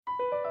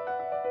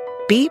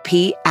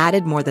BP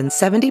added more than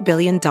 $70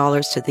 billion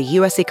to the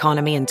U.S.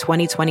 economy in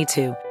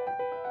 2022.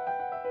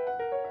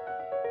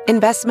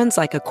 Investments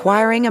like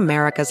acquiring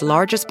America's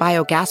largest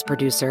biogas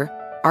producer,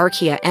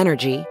 Archaea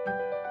Energy,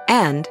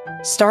 and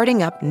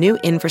starting up new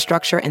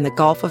infrastructure in the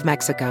Gulf of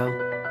Mexico.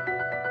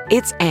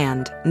 It's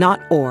and,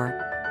 not or.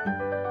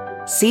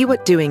 See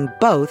what doing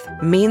both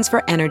means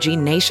for energy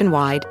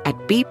nationwide at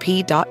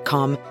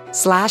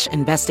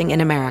bp.com/investing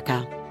in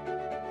America.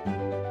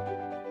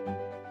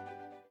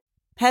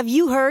 Have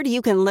you heard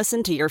you can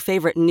listen to your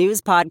favorite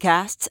news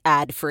podcasts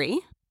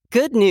ad-free?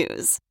 Good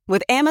news.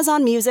 With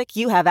Amazon Music,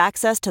 you have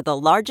access to the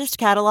largest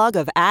catalog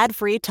of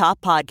ad-free top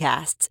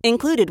podcasts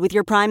included with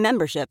your Prime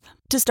membership.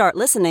 To start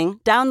listening,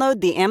 download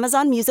the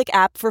Amazon Music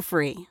app for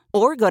free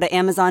or go to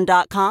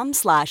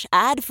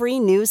amazon.com/ad-free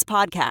news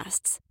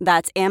podcasts.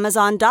 That's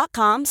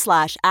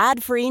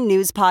amazon.com/ad-free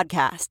news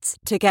podcasts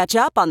to catch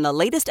up on the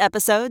latest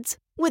episodes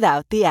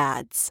without the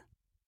ads.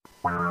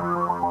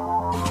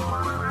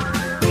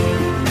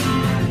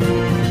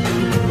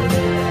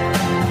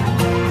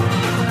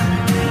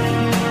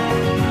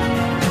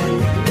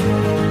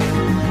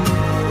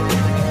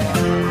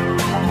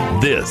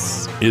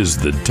 This is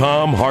the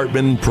Thom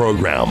Hartmann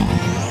Program.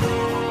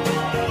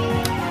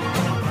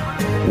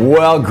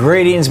 Well,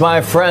 greetings,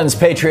 my friends,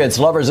 patriots,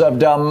 lovers of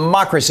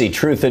democracy,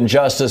 truth and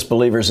justice,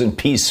 believers in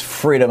peace,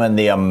 freedom, and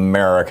the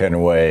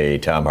American way.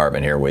 Thom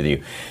Hartmann here with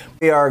you.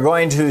 We are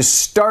going to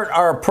start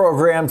our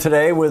program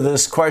today with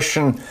this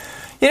question.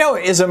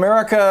 Is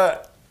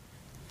America,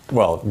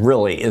 well,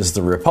 really, is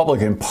the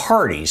Republican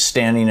Party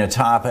standing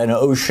atop an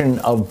ocean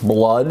of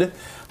blood?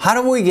 How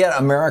do we get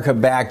America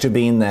back to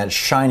being that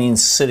shining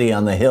city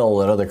on the hill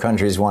that other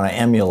countries want to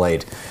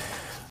emulate?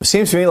 It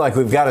seems to me like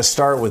we've got to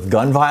start with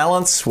gun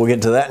violence. We'll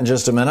get to that in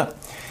just a minute.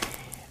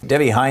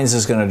 Debbie Hines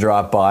is going to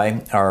drop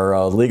by,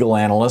 our legal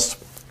analyst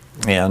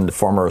and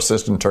former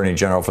Assistant Attorney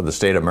General for the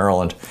state of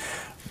Maryland,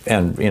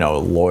 and,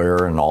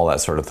 lawyer and all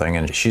that sort of thing.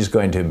 And she's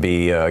going to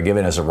be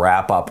giving us a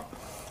wrap-up.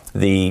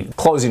 The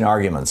closing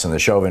arguments in the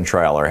Chauvin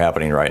trial are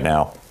happening right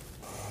now.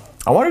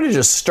 I wanted to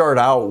just start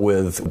out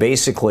with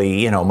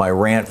basically, my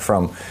rant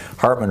from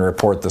Hartmann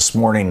Report this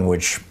morning,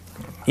 which,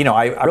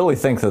 I really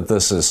think that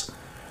this is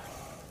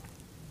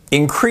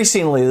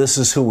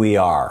who we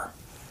are.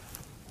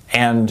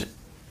 And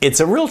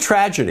it's a real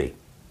tragedy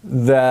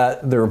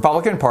that the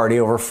Republican Party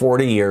over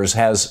 40 years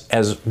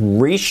has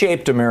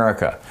reshaped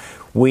America.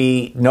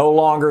 We no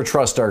longer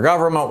trust our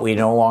government. We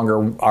no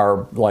longer are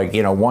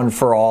one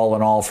for all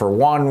and all for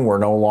one. We're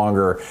no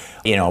longer,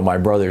 my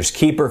brother's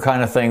keeper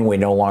kind of thing. We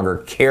no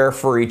longer care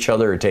for each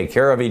other or take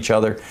care of each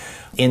other.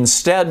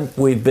 Instead,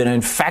 we've been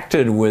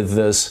infected with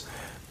this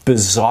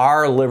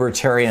bizarre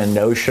libertarian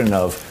notion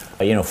of,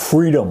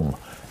 freedom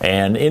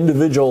and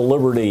individual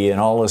liberty and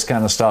all this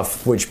kind of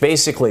stuff, which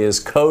basically is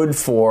code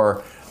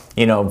for,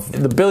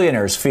 the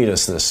billionaires feed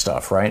us this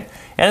stuff, right?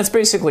 And it's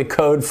basically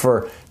code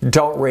for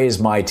don't raise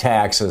my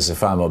taxes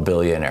if I'm a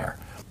billionaire.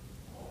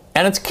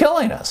 And it's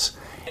killing us.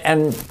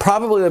 And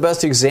probably the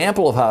best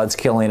example of how it's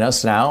killing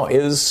us now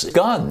is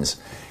guns.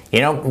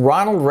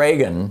 Ronald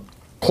Reagan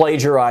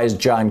plagiarized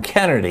John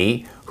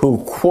Kennedy,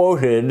 who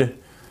quoted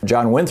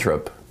John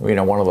Winthrop,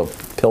 one of the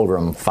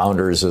Pilgrim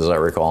founders, as I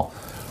recall,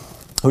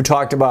 who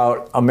talked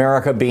about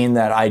America being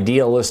that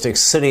idealistic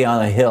city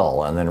on a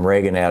hill. And then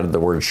Reagan added the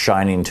word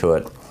shining to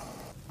it.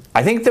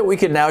 I think that we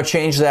could now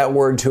change that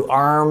word to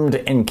armed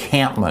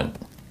encampment.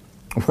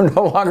 We're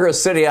no longer a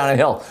city on a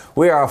hill.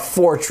 We are a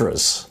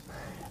fortress,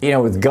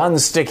 with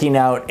guns sticking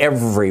out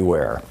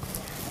everywhere.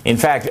 In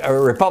fact,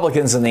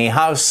 Republicans in the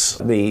House,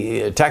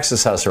 the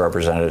Texas House of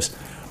Representatives,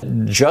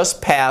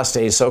 just passed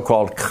a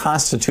so-called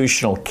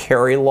constitutional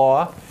carry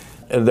law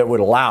that would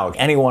allow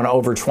anyone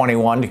over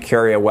 21 to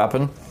carry a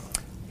weapon,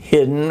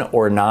 hidden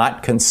or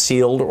not,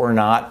 concealed or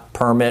not,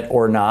 permit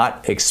or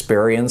not,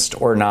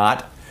 experienced or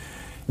not.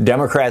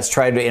 Democrats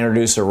tried to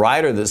introduce a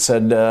rider that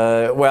said,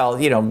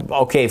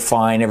 okay,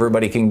 fine,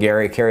 everybody can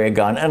carry a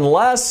gun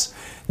unless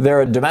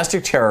they're a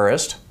domestic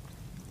terrorist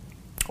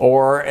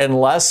or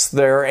unless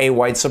they're a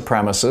white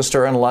supremacist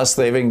or unless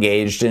they've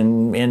engaged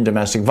in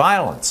domestic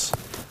violence.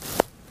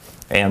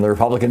 And the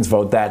Republicans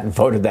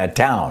voted that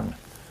down.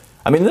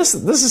 I mean, this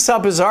is how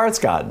bizarre it's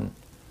gotten.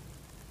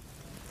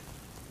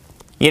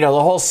 The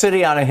whole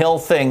city on a hill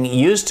thing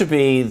used to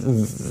be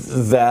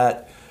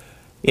that,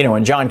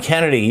 when John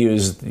Kennedy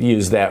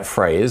used that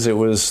phrase, it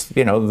was,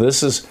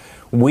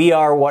 we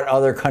are what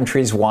other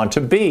countries want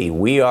to be.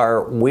 We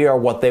are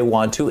what they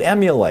want to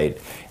emulate.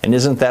 And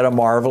isn't that a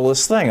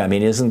marvelous thing? I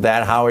mean, isn't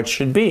that how it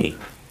should be?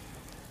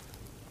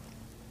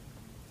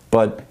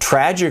 But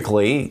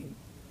tragically,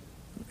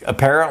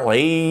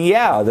 apparently,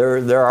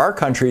 there are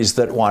countries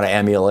that want to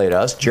emulate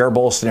us. Jair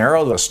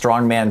Bolsonaro, the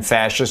strongman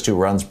fascist who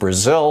runs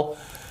Brazil,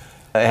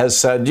 has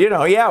said,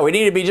 we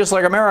need to be just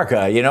like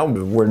America.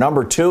 We're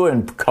number 2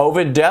 in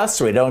COVID deaths.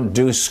 We don't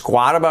do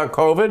squat about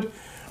COVID.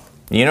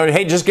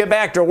 Hey, just get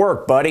back to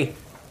work, buddy.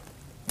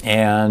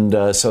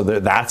 And so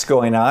that's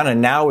going on.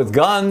 And now with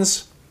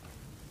guns,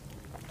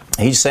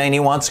 he's saying he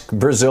wants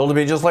Brazil to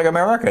be just like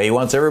America. He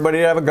wants everybody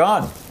to have a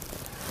gun.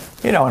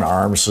 You know, an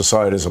armed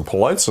society is a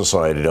polite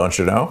society, don't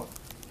you know?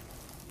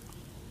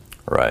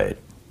 Right.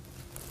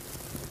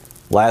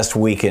 Last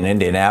week in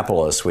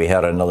Indianapolis, we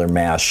had another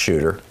mass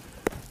shooter.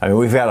 I mean,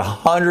 we've had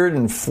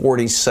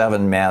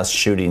 147 mass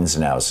shootings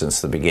now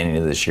since the beginning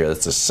of this year.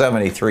 That's a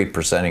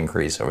 73%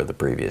 increase over the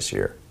previous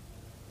year.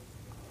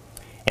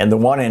 And the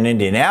one in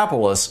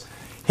Indianapolis,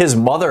 his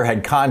mother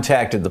had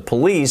contacted the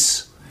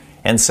police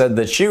and said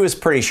that she was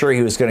pretty sure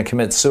he was going to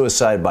commit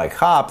suicide by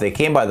cop. They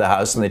came by the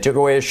house and they took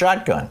away his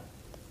shotgun.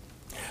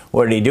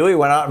 What did he do? He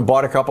went out and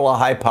bought a couple of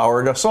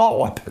high-powered assault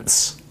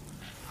weapons.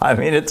 I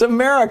mean, it's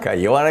America.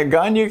 You want a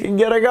gun, you can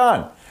get a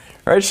gun.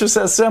 Right? It's just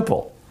that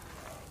simple.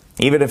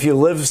 Even if you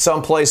live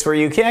someplace where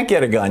you can't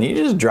get a gun, you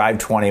just drive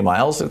 20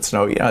 miles. It's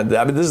no, I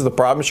mean, this is the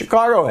problem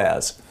Chicago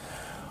has.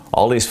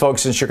 All these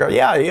folks in Chicago,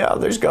 yeah,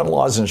 there's gun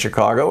laws in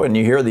Chicago, and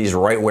you hear these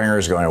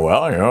right-wingers going,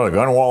 well, the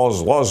gun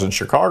laws in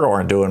Chicago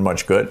aren't doing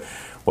much good.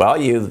 Well,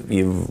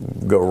 you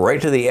go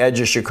right to the edge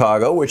of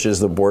Chicago, which is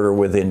the border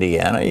with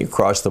Indiana. You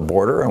cross the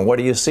border, and what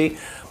do you see?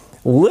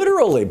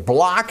 Literally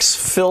blocks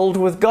filled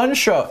with gun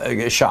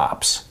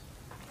shops.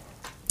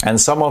 And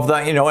some of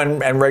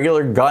them, and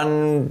regular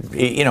gun,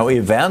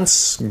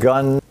 events,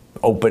 gun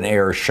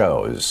open-air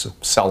shows,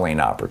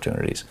 selling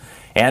opportunities.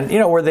 And,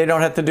 where they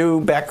don't have to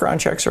do background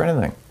checks or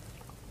anything.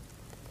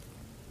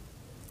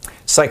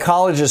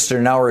 Psychologists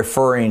are now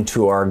referring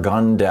to our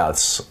gun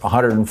deaths,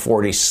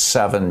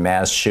 147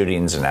 mass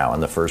shootings now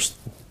in the first,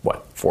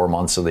 4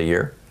 months of the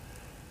year?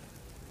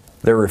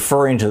 They're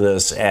referring to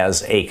this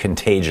as a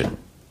contagion.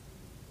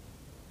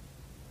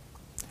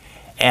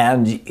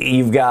 And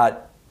you've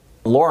got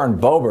Lauren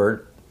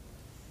Boebert,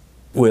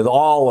 with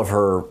all of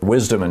her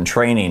wisdom and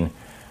training,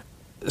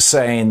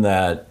 saying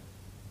that,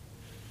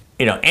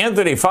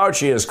 Anthony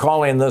Fauci is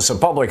calling this a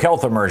public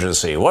health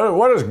emergency. What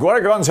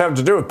do guns have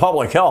to do with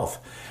public health?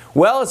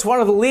 Well, it's one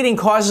of the leading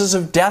causes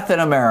of death in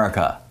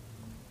America.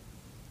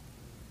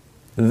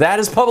 That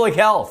is public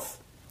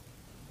health.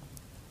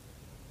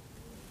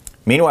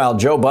 Meanwhile,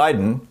 Joe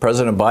Biden,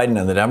 President Biden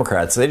and the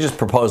Democrats, they just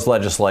proposed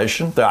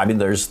legislation. I mean,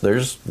 there's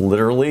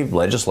literally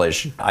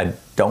legislation. I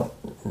don't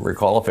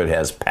recall if it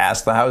has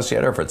passed the House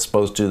yet or if it's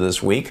supposed to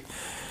this week,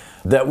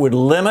 that would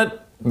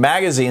limit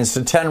magazines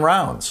to 10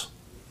 rounds.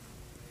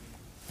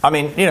 I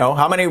mean,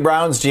 how many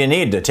rounds do you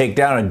need to take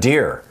down a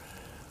deer?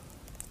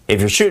 If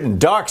you're shooting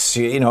ducks,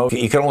 you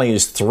can only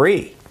use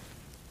 3.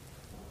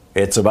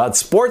 It's about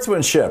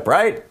sportsmanship,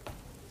 right?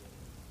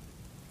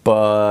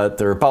 But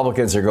the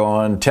Republicans are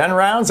going, 10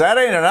 rounds? That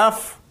ain't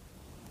enough.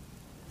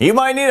 You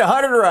might need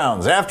 100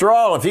 rounds. After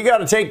all, if you got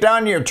to take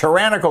down your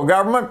tyrannical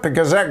government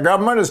because that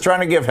government is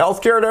trying to give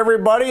health care to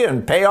everybody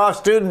and pay off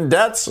student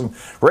debts and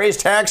raise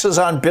taxes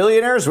on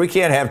billionaires, we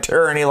can't have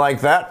tyranny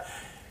like that.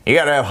 You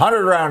got to have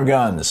 100-round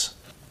guns.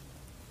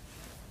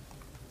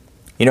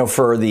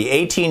 For the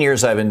 18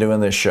 years I've been doing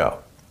this show,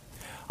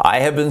 I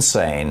have been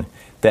saying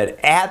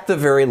that at the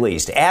very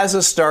least, as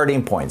a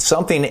starting point,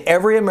 something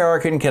every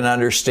American can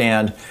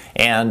understand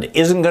and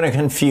isn't going to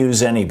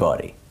confuse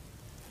anybody,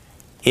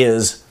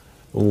 is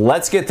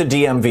let's get the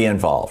DMV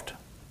involved.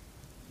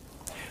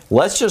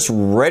 Let's just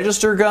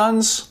register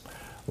guns,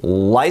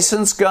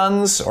 license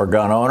guns or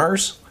gun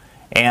owners,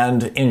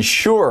 and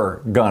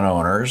insure gun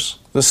owners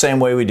the same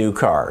way we do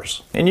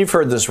cars. And you've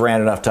heard this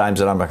rant enough times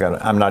that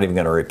I'm not even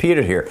going to repeat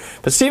it here.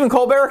 But Stephen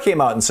Colbert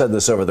came out and said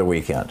this over the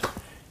weekend.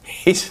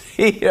 He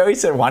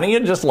said, why don't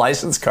you just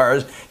license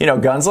cars,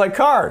 guns like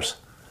cars?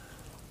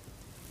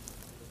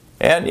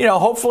 And,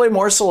 hopefully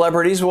more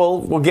celebrities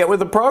will get with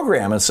the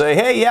program and say,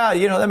 hey, yeah,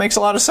 that makes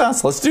a lot of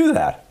sense. Let's do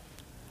that.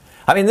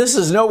 I mean, this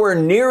is nowhere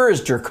near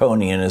as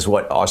draconian as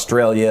what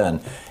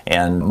Australia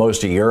and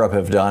most of Europe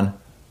have done.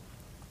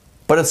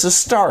 But it's a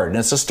start, and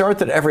it's a start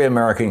that every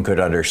American could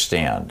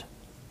understand.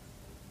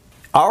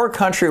 Our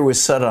country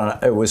was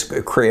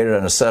created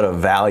on a set of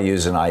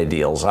values and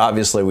ideals.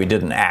 Obviously, we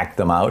didn't act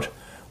them out.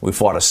 We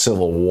fought a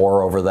civil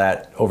war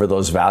over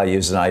those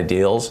values and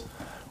ideals.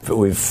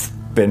 We've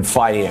been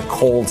fighting a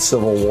cold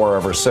civil war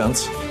ever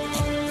since.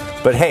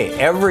 But hey,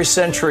 every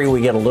century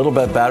we get a little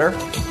bit better.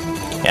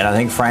 And I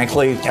think,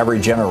 frankly, every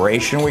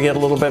generation we get a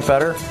little bit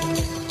better.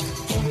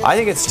 I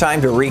think it's time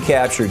to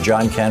recapture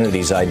John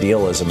Kennedy's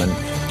idealism and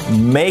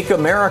make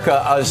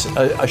America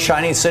a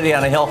shining city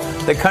on a hill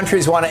that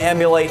countries want to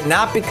emulate,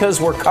 not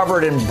because we're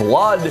covered in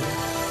blood,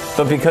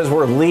 but because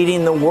we're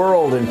leading the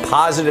world in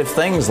positive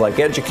things like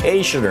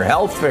education or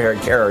health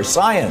care or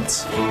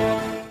science.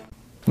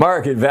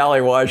 Mark in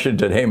Valley,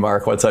 Washington. Hey,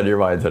 Mark, what's on your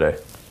mind today?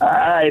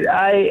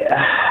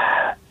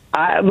 I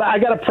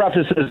got to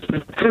preface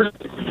this. First,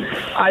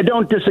 I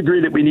don't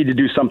disagree that we need to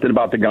do something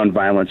about the gun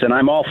violence, and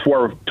I'm all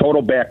for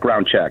total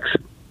background checks.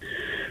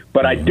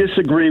 But I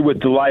disagree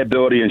with the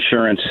liability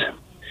insurance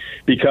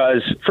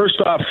because, first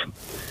off,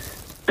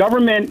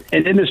 government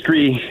and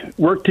industry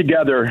work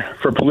together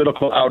for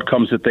political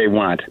outcomes that they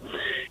want.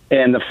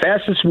 And the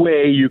fastest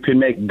way you can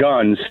make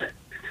guns,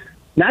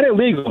 not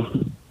illegal,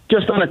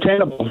 just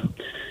unattainable,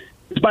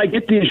 is by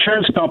get the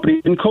insurance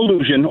company in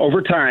collusion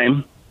over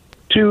time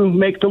to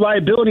make the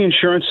liability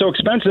insurance so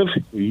expensive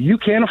you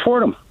can't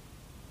afford them.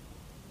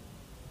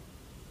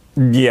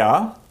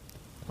 Yeah.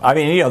 I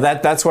mean,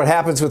 that's what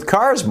happens with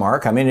cars,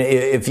 Mark. I mean,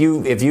 if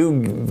you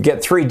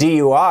get 3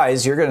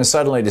 DUIs, you're going to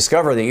suddenly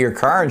discover that your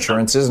car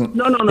insurance isn't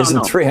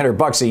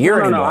 $300 a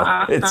year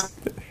anymore.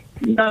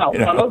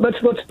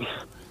 Let's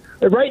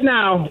right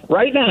now,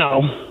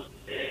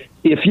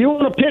 if you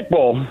own a pit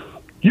bull,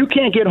 you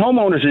can't get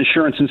homeowners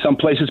insurance in some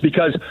places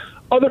because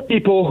other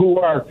people who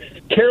are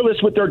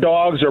careless with their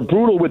dogs or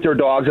brutal with their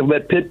dogs have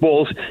let pit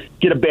bulls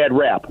get a bad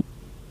rap.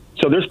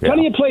 So there's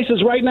plenty of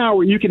places right now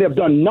where you could have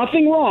done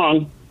nothing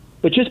wrong,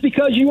 but just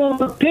because you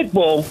own a pit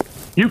bull,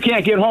 you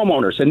can't get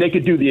homeowners, and they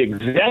could do the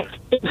exact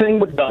same thing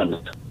with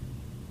guns.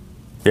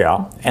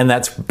 Yeah, and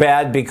that's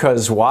bad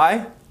because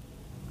why?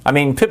 I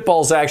mean, pit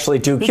bulls actually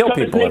do kill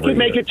people every year. They could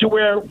make it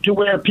to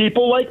where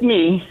people like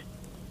me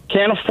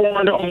can't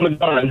afford to own a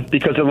gun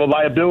because of the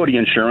liability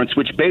insurance,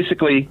 which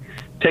basically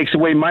takes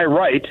away my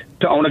right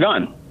to own a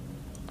gun.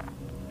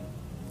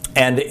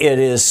 And it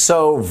is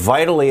so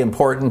vitally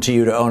important to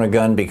you to own a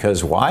gun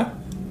because why?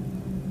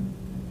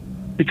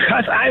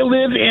 Because I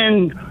live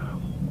in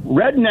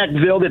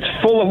Redneckville that's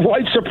full of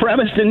white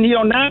supremacists and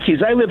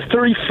neo-Nazis. I live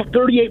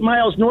 38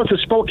 miles north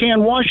of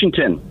Spokane,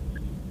 Washington.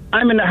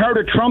 I'm in the heart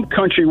of Trump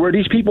country where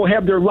these people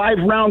have their live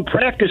round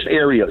practice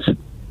areas.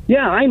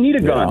 Yeah, I need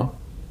a gun.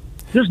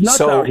 There's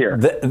nuts out here.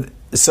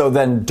 So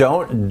then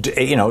don't do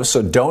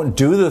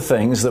the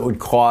things that would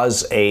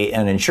cause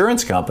an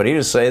insurance company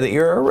to say that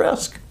you're a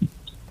risk.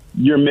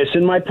 You're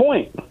missing my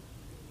point.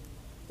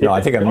 No, I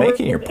think I'm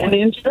making your point. And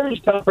the insurance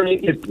company,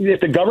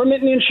 if the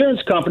government and the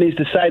insurance companies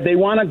decide they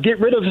want to get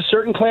rid of a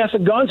certain class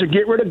of guns or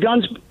get rid of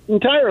guns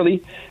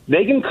entirely,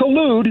 they can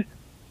collude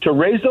to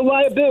raise the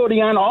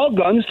liability on all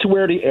guns to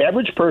where the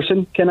average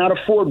person cannot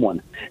afford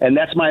one. And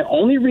that's my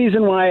only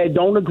reason why I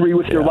don't agree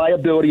with your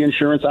liability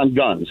insurance on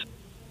guns.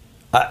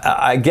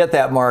 I get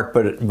that, Mark,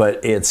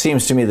 but it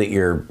seems to me that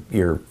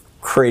you're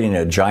creating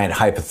a giant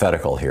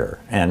hypothetical here,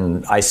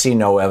 and I see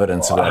no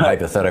evidence of that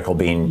hypothetical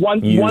being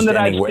used one that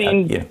anywhere. I've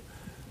seen.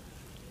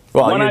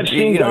 One I've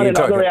seen done in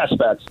other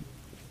aspects.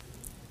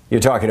 You're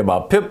talking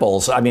about pit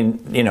bulls. I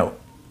mean,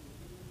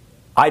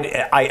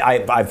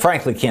 I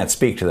frankly can't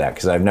speak to that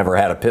because I've never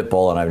had a pit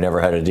bull and I've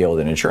never had to deal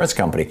with an insurance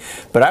company.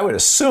 But I would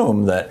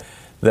assume that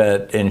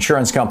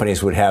insurance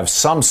companies would have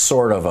some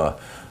sort of a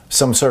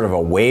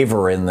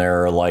waiver in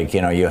there, like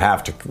you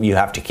have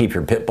to keep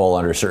your pit bull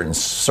under certain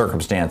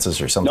circumstances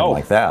or something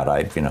like that.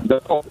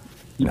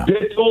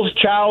 Pit bulls,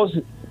 chows,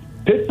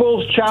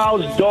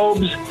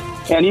 dogs,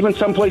 and even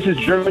some places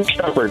German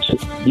shepherds.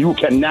 You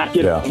cannot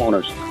get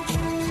homeowners.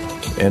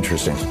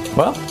 Interesting.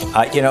 Well,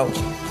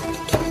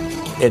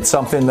 it's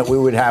something that we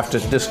would have to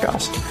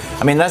discuss.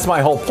 I mean, that's my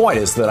whole point,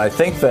 is that I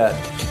think that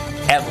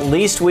at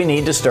least we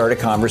need to start a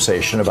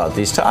conversation about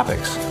these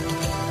topics,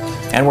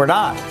 and we're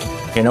not.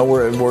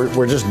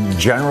 We're just,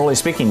 generally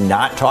speaking,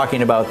 not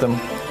talking about them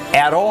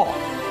at all.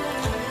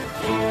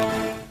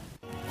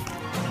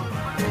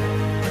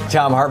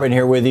 Thom Hartmann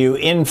here with you.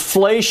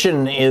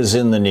 Inflation is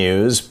in the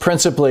news,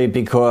 principally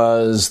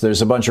because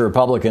there's a bunch of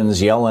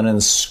Republicans yelling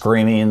and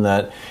screaming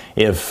that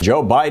if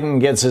Joe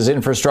Biden gets his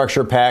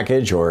infrastructure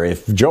package, or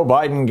if Joe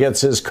Biden gets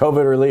his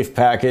COVID relief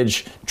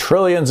package,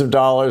 trillions of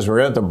dollars, we're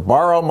going to have to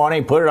borrow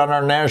money, put it on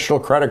our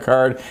national credit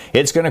card.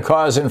 It's going to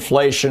cause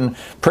inflation.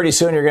 Pretty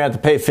soon you're going to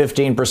have to pay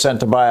 15%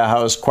 to buy a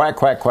house. Quack,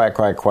 quack, quack,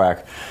 quack,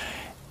 quack.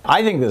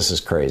 I think this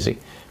is crazy.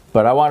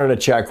 But I wanted to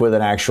check with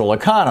an actual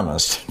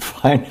economist and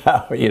find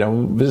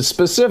out,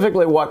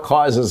 specifically what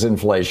causes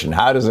inflation.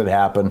 How does it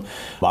happen?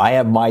 I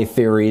have my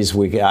theories.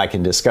 I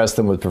can discuss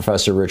them with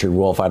Professor Richard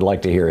Wolff. I'd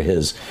like to hear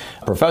his,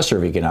 professor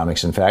of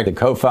economics, in fact, the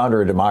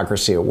co-founder of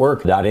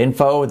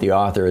democracyatwork.info, the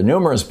author of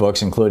numerous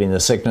books, including The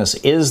Sickness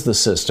is the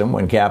System,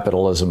 When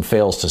Capitalism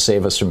Fails to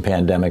Save Us from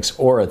Pandemics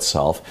or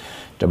Itself.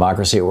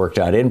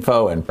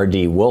 democracyatwork.info, and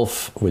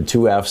rdwolff with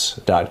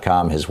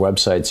 2fs.com, his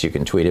websites. You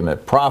can tweet him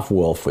at Prof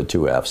Wolff with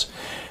 2fs.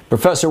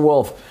 Professor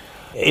Wolff,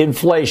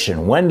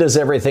 inflation, when does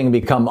everything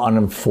become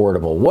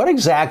unaffordable? What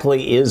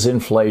exactly is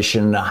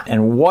inflation,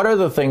 and what are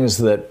the things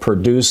that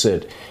produce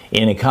it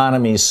in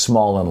economies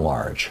small and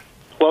large?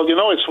 Well,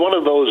 it's one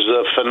of those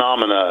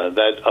phenomena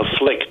that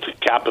afflict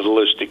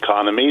capitalist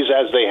economies,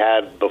 as they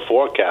had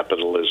before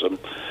capitalism,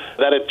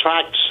 that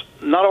attracts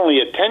not only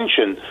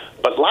attention,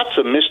 but lots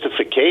of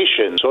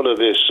mystification, sort of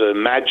this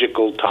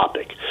magical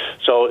topic.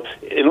 So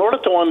in order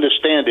to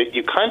understand it,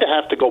 you kind of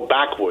have to go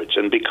backwards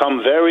and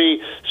become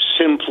very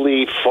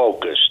simply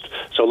focused.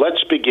 So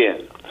let's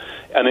begin.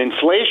 And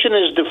inflation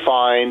is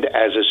defined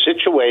as a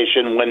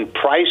situation when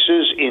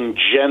prices in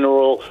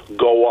general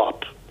go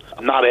up.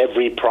 Not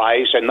every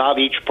price, and not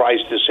each price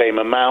the same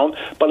amount,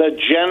 but a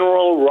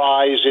general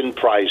rise in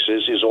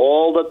prices is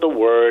all that the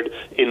word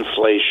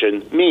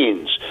inflation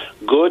means.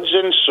 Goods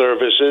and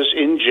services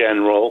in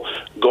general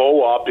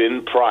go up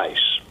in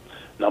price.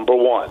 Number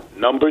one.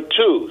 Number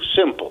two,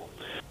 simple.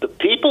 The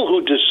people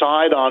who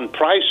decide on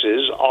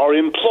prices are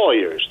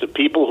employers, the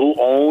people who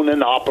own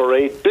and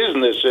operate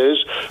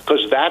businesses,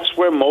 because that's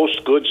where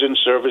most goods and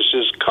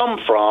services come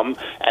from.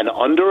 And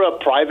under a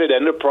private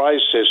enterprise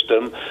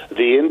system,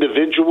 the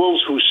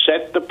individuals who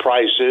set the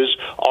prices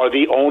are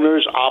the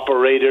owners,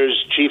 operators,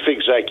 chief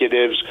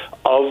executives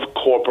of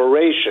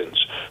corporations.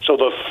 So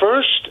the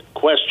first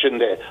question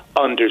to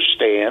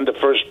understand, the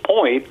first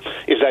point,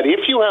 is that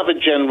if you have a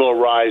general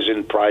rise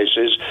in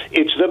prices,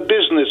 it's the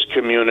business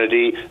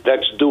community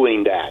that's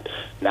doing that.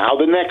 Now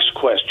the next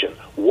question,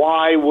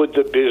 why would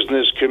the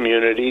business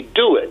community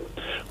do it?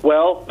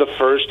 Well, the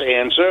first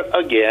answer,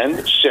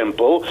 again,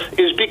 simple,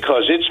 is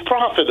because it's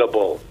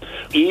profitable.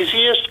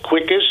 Easiest,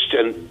 quickest,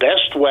 and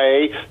best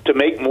way to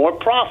make more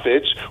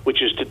profits,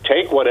 which is to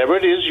take whatever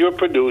it is you're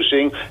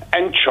producing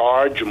and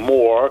charge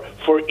more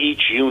for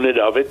each unit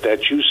of it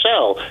that you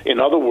sell. In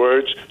other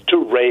words,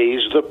 to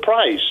raise the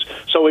price.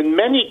 So in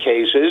many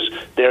cases,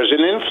 there's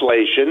an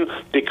inflation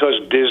because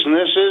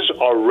businesses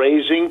are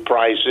raising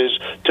prices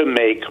to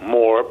make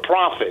more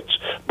profits.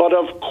 But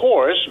of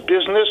course,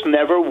 business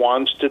never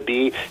wants to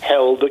be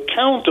held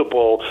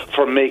accountable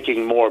for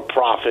making more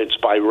profits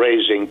by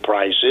raising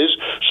prices.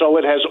 So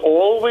it has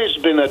always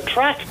been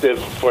attractive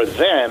for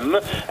them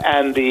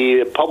and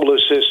the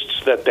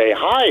publicists that they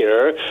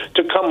hire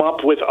to come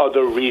up with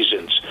other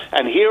reasons.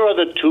 And here are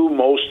the two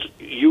most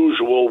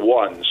usual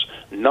ones.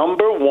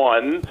 Number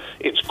one,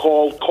 it's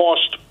called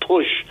cost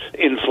push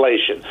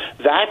inflation.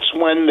 That's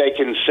when they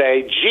can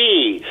say,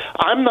 gee,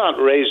 I'm not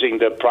raising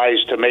the price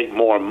to make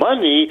more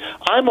money.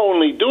 I'm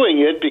only doing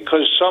it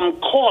because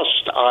some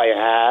cost I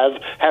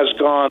have has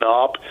gone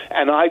up,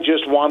 and I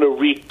just want to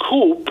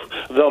recoup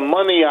the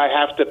money I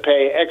have to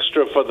pay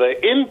extra for the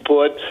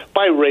input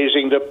by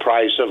raising the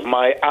price of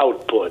my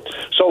output.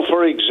 So,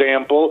 for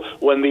example,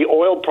 when the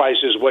oil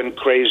prices went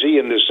crazy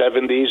in the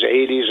 70s,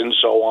 80s, and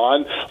so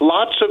on,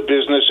 lots of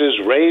businesses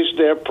raised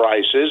their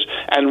prices,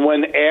 and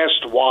when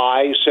asked why,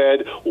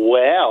 said,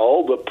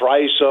 well, the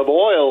price of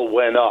oil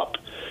went up.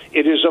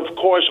 It is, of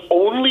course,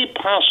 only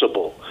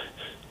possible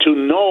to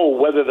know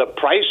whether the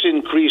price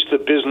increase the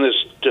business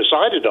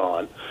decided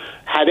on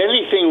had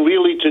anything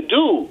really to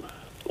do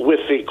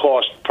with the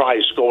cost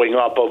price going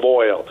up of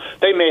oil.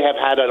 They may have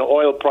had an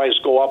oil price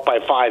go up by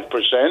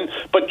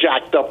 5%, but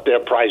jacked up their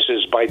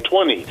prices by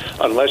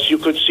 20%. Unless you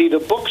could see the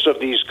books of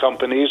these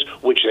companies,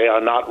 which they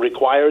are not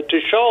required to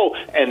show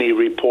any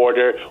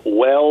reporter,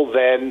 well,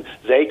 then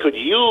they could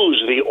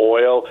use the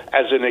oil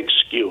as an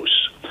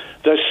excuse.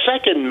 The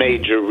second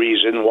major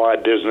reason why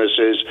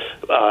businesses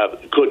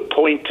could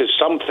point to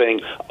something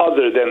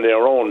other than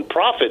their own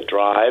profit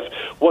drive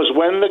was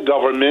when the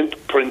government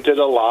printed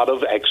a lot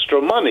of extra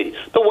money,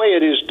 the way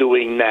it is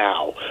doing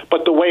now,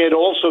 but the way it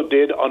also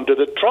did under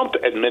the Trump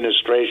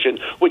administration,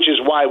 which is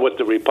why what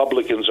the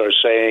Republicans are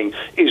saying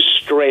is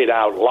straight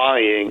out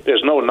lying.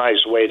 There's no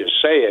nice way to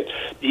say it.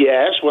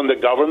 Yes, when the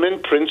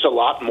government prints a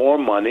lot more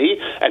money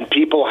and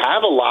people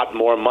have a lot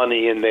more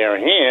money in their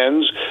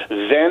hands,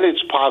 then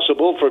it's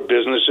possible for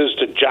businesses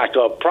to jack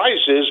up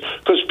prices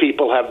because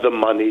people have the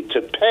money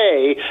to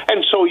pay,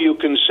 and so you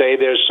can say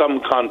there's some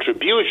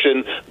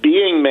contribution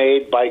being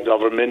made by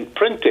government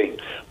printing.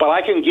 But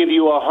I can give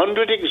you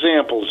 100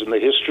 examples in the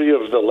history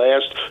of the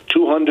last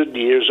 200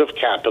 years of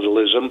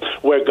capitalism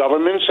where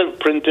governments have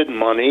printed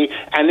money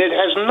and it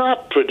has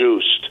not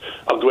produced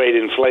a great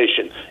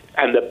inflation.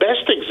 And the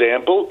best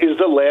example is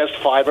the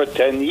last 5 or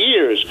 10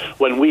 years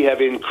when we have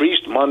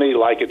increased money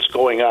like it's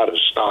going out of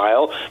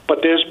style,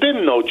 but there's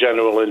been no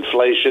general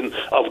inflation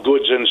of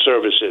goods and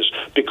services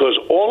because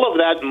all of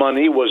that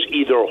money was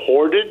either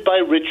hoarded by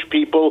rich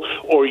people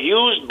or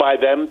used by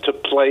them to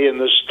play in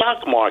the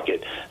stock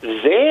market.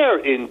 There,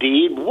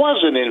 indeed,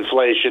 was an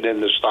inflation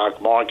in the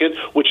stock market,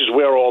 which is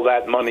where all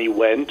that money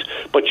went.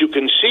 But you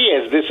can see,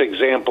 as this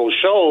example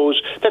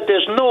shows, that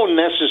there's no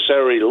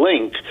necessary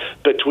link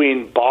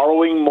between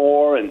borrowing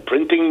more and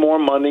printing more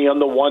money on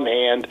the one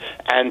hand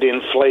and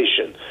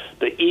inflation.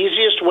 The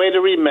easiest way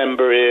to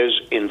remember is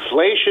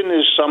inflation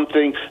is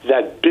something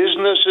that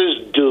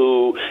businesses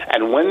do,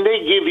 and when they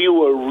give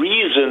you a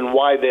reason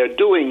why they're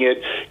doing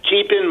it,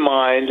 keep in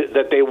mind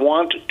that they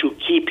want to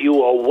keep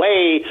you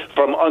away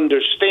from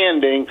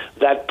understanding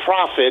that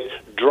profit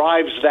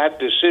drives that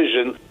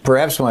decision.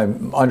 Perhaps my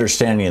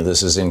understanding of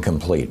this is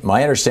incomplete.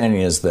 My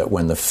understanding is that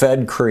when the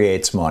Fed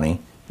creates money,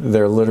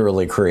 they're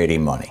literally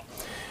creating money.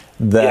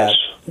 That yes.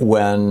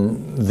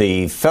 When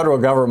the federal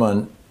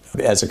government,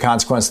 as a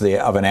consequence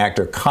of an act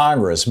of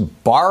Congress,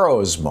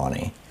 borrows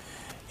money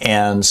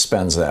and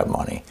spends that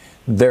money,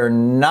 they're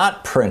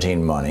not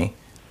printing money.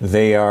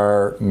 They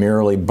are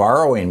merely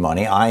borrowing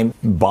money. I'm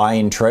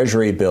buying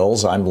treasury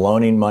bills. I'm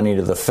loaning money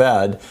to the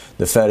Fed.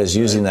 The Fed is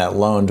using that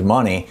loaned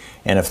money.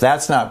 And if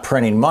that's not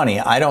printing money,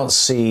 I don't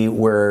see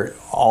where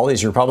all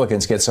these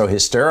Republicans get so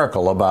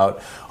hysterical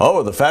about,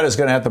 oh, the Fed is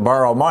going to have to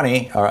borrow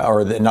money,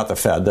 not the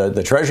Fed,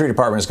 the Treasury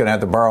Department is going to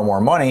have to borrow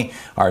more money.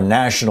 Our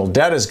national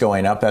debt is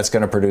going up. That's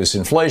going to produce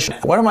inflation.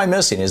 What am I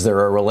missing? Is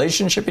there a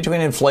relationship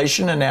between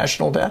inflation and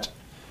national debt?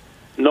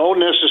 No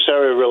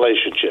necessary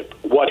relationship.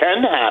 What What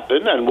can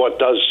happen, and what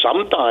does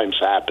sometimes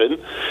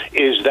happen,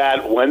 is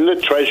that when the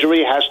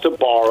Treasury has to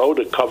borrow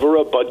to cover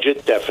a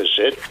budget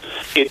deficit,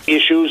 it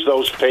issues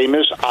those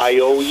famous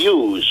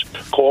IOUs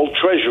called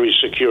Treasury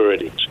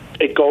securities.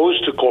 It goes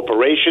to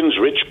corporations,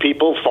 rich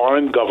people,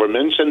 foreign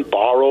governments, and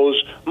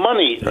borrows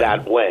money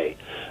that way.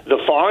 The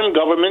foreign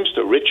governments,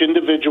 the rich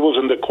individuals,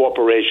 and the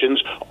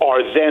corporations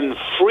are then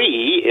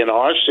free in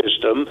our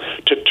system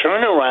to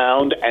turn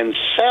around and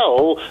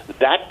sell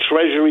that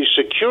Treasury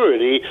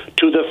security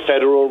to the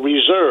Federal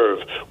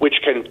Reserve,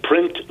 which can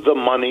print the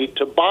money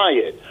to buy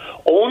it.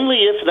 Only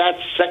if that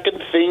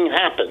second thing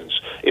happens,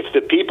 if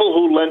the people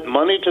who lent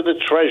money to the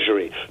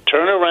Treasury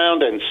turn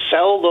around and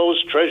sell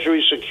those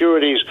Treasury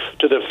securities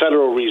to the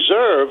Federal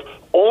Reserve,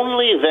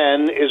 only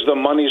then is the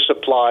money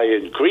supply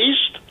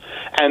increased.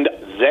 And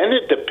then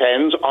it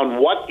depends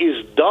on what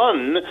is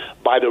done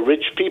by the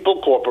rich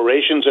people,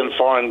 corporations, and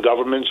foreign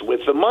governments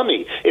with the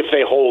money. If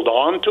they hold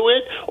on to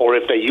it, or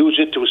if they use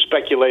it to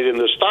speculate in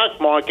the stock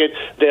market,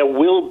 there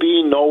will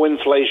be no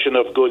inflation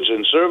of goods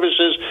and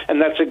services,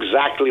 and that's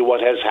exactly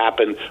what has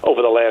happened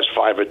over the last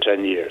 5 or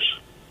 10 years.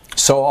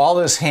 So all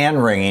this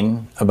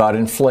hand-wringing about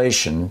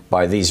inflation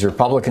by these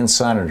Republican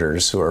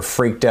senators who are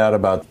freaked out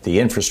about the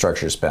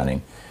infrastructure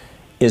spending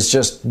is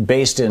just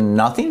based in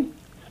nothing?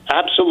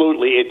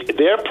 Absolutely.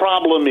 Their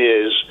problem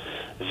is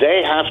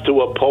they have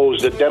to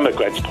oppose the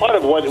Democrats. Part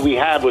of what we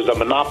have was a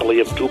monopoly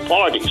of two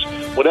parties.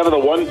 Whatever the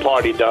one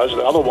party does,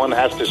 the other one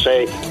has to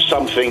say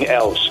something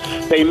else.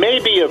 They may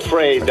be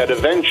afraid that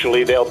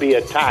eventually there'll be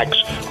a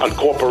tax on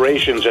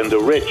corporations and the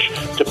rich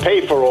to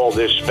pay for all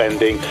this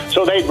spending,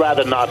 so they'd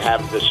rather not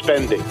have the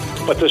spending.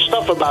 But the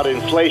stuff about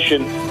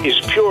inflation is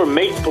pure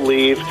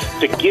make-believe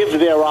to give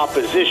their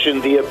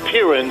opposition the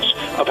appearance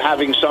of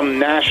having some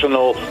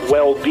national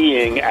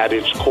well-being at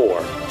its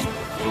core.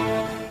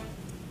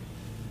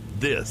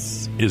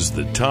 This is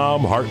the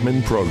Thom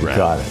Hartmann Program.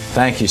 Got it.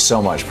 Thank you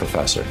so much,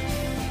 Professor.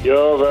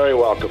 You're very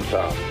welcome,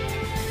 Tom.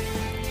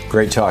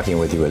 Great talking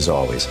with you as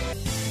always.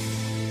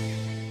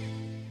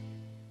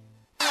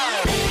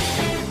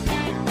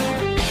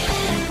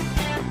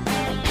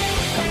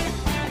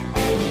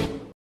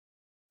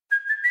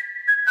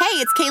 Hey,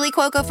 it's Kaylee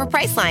Cuoco for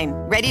Priceline.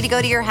 Ready to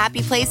go to your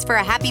happy place for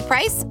a happy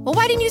price? Well,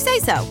 why didn't you say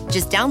so?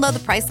 Just download the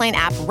Priceline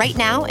app right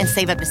now and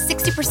save up to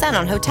 60%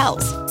 on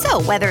hotels.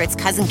 So whether it's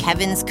Cousin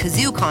Kevin's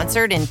Kazoo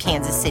Concert in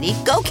Kansas City,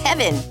 go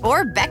Kevin,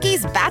 or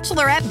Becky's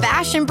Bachelorette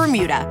Bash in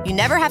Bermuda, you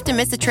never have to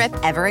miss a trip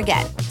ever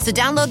again. So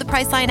download the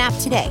Priceline app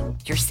today.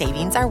 Your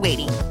savings are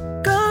waiting.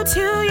 Go to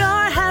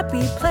your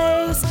happy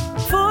place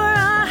for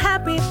a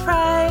happy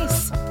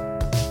price.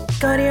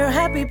 Go to your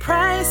happy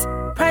price,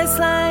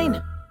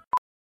 Priceline.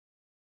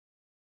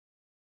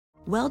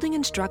 Welding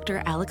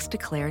instructor Alex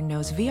DeClaire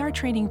knows VR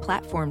training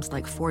platforms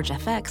like Forge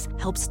FX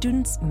help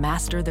students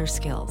master their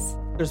skills.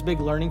 There's a big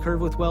learning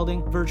curve with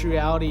welding. Virtual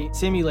reality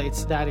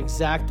simulates that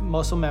exact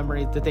muscle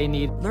memory that they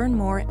need. Learn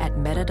more at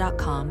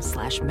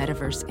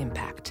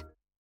meta.com/metaverseimpact.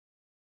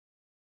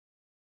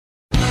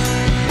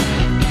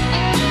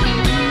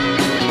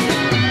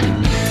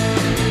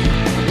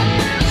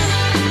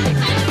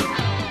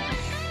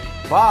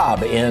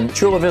 Bob in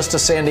Chula Vista,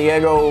 San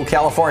Diego,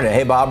 California.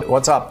 Hey, Bob,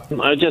 what's up?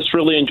 I just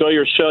really enjoy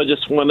your show.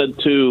 Just wanted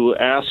to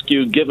ask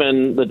you,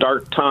 given the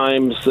dark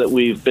times that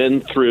we've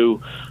been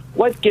through,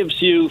 what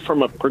gives you,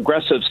 from a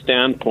progressive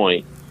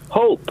standpoint,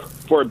 hope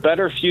for a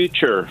better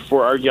future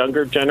for our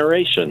younger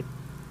generation?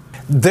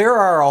 There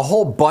are a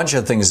whole bunch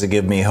of things that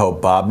give me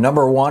hope, Bob.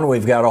 Number one,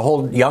 we've got a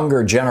whole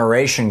younger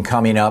generation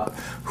coming up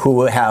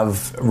who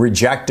have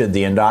rejected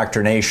the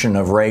indoctrination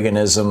of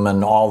Reaganism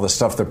and all the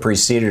stuff that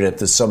preceded it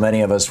that so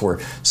many of us were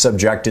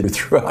subjected to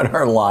throughout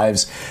our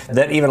lives,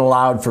 that even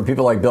allowed for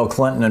people like Bill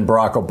Clinton and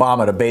Barack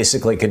Obama to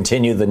basically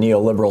continue the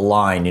neoliberal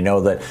line,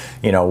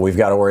 we've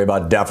got to worry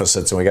about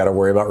deficits and we got to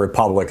worry about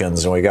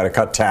Republicans and we got to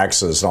cut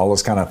taxes and all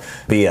this kind of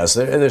BS.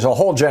 There's a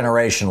whole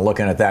generation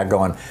looking at that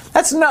going,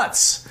 that's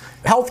nuts.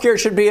 Healthcare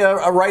should be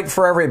a right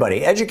for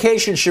everybody.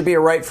 Education should be a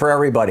right for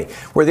everybody.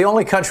 We're the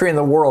only country in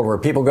the world where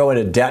people go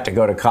into debt to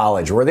go to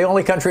college. We're the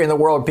only country in the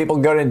world where people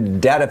go into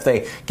debt if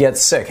they get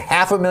sick.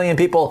 500,000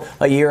 people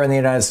a year in the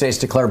United States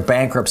declare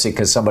bankruptcy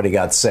because somebody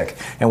got sick.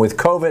 And with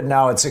COVID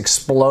now, it's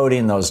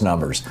exploding those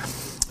numbers.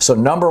 So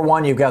number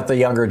one, you've got the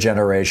younger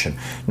generation.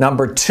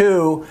 Number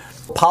two,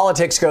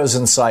 politics goes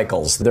in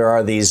cycles. There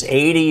are these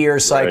 80-year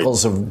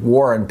cycles of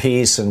war and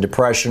peace and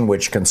depression,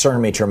 which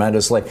concern me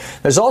tremendously.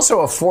 There's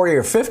also a 40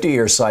 or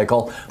 50-year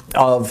cycle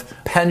of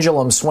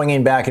pendulum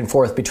swinging back and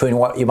forth between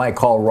what you might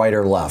call right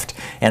or left.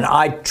 And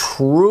I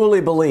truly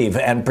believe,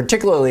 and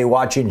particularly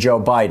watching Joe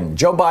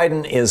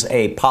Biden is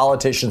a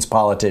politician's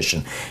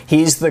politician.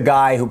 He's the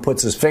guy who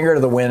puts his finger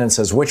to the wind and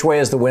says, which way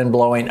is the wind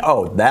blowing?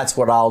 Oh, that's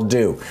what I'll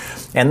do.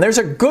 And there's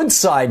a good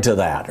side to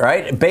that,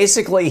 right?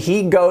 Basically,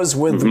 he goes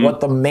with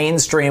what the mainstream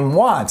mainstream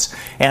wants.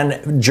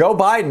 And Joe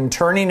Biden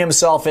turning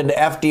himself into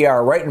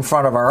FDR right in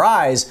front of our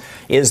eyes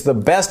is the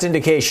best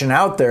indication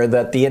out there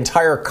that the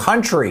entire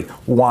country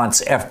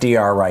wants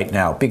FDR right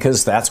now,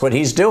 because that's what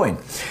he's doing.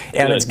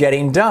 And it's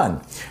getting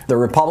done. The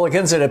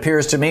Republicans, it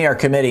appears to me, are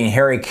committing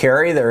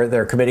hara-kiri.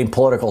 They're committing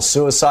political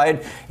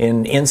suicide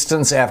in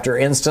instance after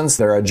instance.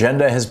 Their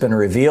agenda has been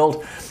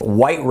revealed.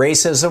 White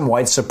racism,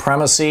 white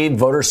supremacy,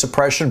 voter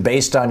suppression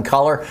based on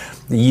color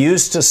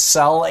used to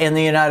sell in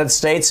the United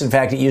States. In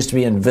fact, it used to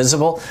be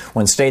invisible.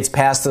 When states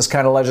passed this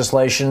kind of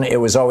legislation, it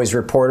was always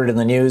reported in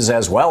the news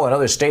as, well,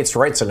 another states'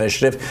 rights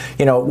initiative,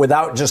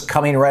 without just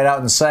coming right out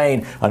and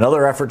saying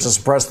another effort to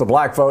suppress the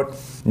black vote.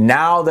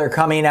 Now they're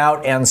coming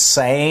out and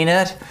saying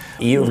it.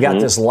 You've got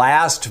this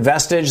last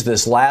vestige,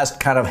 this last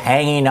kind of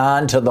hanging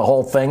on to the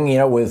whole thing,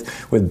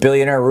 with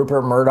billionaire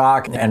Rupert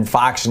Murdoch and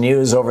Fox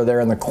News over there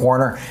in the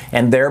corner.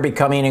 And they're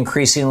becoming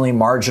increasingly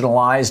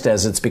marginalized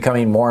as it's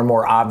becoming more and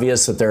more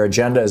obvious that their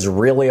agenda is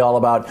really all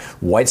about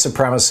white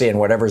supremacy, and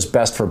whatever's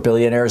best for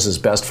billionaires is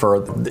best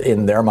for,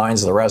 in their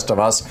minds, the rest of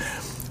us.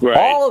 Right.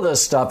 All of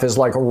this stuff is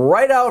like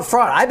right out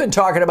front. I've been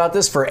talking about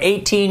this for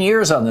 18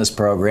 years on this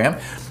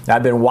program.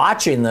 I've been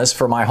watching this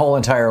for my whole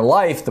entire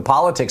life, the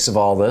politics of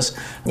all this,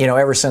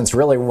 ever since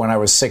really when I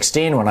was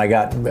 16, when I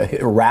got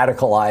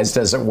radicalized,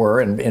 as it were,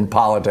 in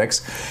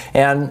politics.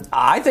 And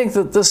I think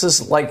that this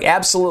is like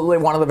absolutely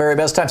one of the very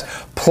best times.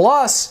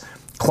 Plus,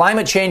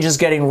 climate change is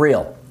getting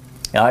real.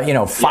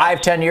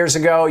 5-10 years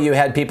ago, you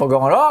had people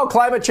going, oh,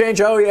 climate change,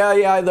 oh,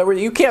 yeah.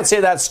 You can't say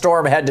that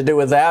storm had to do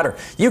with that, or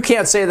you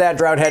can't say that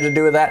drought had to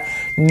do with that.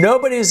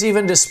 Nobody's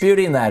even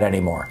disputing that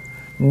anymore.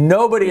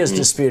 Nobody is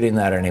disputing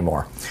that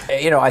anymore.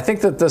 I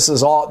think that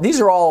these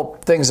are all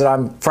things that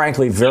I'm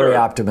frankly very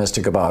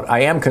optimistic about. I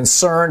am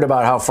concerned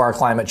about how far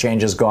climate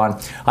change has gone.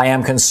 I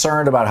am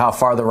concerned about how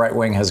far the right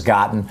wing has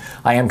gotten.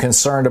 I am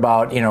concerned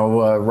about,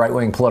 right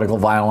wing political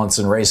violence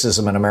and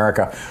racism in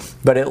America.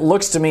 But it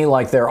looks to me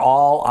like they're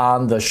all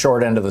on the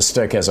short end of the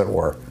stick, as it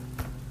were.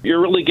 You're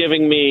really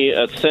giving me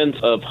a sense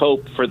of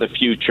hope for the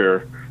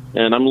future.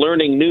 And I'm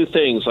learning new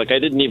things. Like I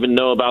didn't even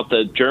know about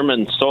the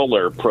German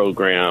solar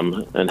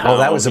program and how. Oh,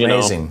 that was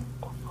amazing.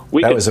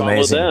 We could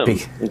follow them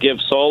and give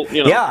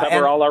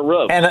cover all our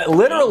roofs. And it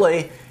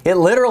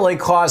literally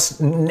cost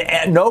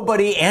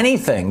nobody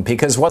anything,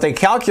 because what they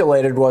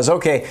calculated was,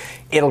 okay,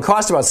 it'll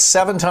cost about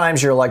 7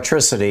 times your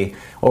electricity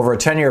over a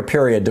 10-year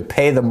period to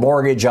pay the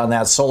mortgage on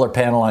that solar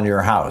panel on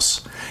your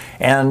house.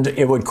 And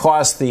it would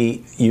cost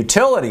the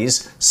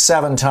utilities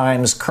 7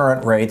 times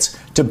current rates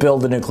to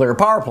build the nuclear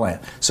power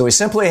plant. So we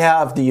simply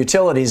have the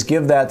utilities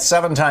give that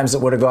 7 times that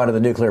would have gone to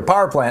the nuclear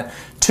power plant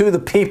to the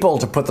people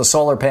to put the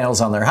solar panels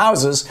on their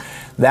houses.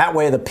 That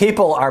way the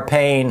people are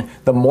paying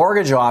the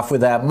mortgage off with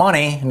that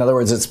money. In other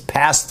words, it's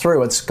passed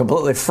through. It's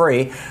completely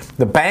free.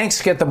 The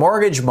banks get the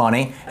mortgage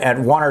money at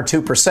 1 or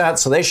 2%,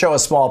 so they show a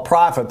small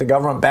profit. The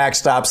government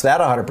backstops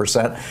that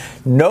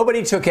 100%.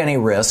 Nobody took any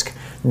risk.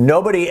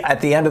 Nobody,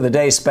 at the end of the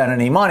day, spent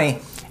any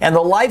money. And the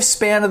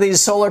lifespan of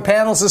these solar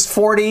panels is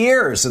 40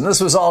 years. And this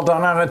was all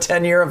done on a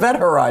 10-year event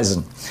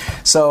horizon.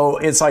 So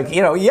it's like,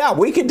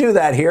 we could do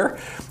that here.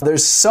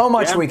 There's so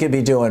much we could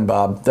be doing,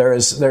 Bob.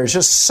 There's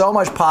just so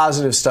much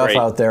positive stuff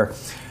out there.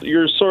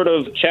 You're sort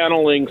of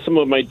channeling some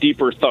of my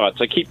deeper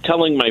thoughts. I keep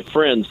telling my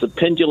friends the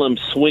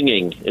pendulum's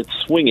swinging. It's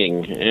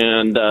swinging.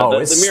 And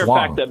the mere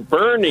fact that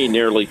Bernie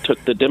nearly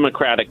took the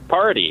Democratic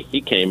Party,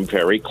 he came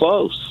very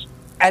close.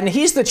 And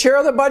he's the chair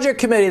of the Budget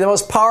Committee, the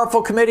most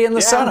powerful committee in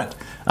the Senate.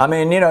 I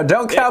mean,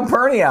 don't count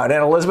Bernie out.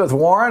 And Elizabeth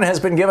Warren has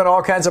been given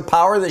all kinds of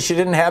power that she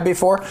didn't have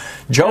before.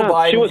 Joe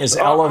Biden is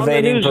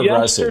elevating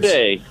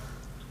progressives.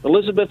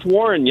 Elizabeth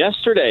Warren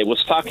yesterday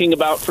was talking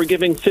about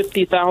forgiving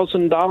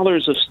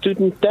 $50,000 of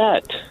student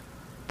debt.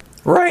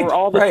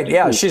 Right.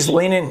 Yeah, she's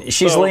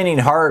leaning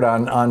hard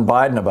on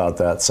Biden about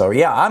that. So,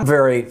 yeah, I'm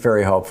very,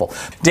 very hopeful.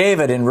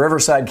 David in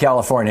Riverside,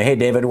 California. Hey,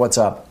 David, what's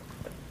up?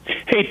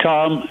 Hey,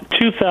 Tom,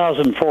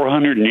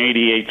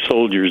 2,488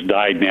 soldiers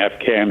died in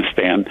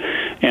Afghanistan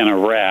and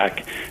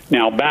Iraq.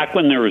 Now, back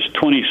when there was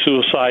 20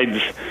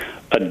 suicides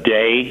a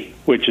day,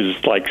 which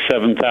is like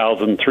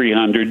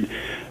 7,300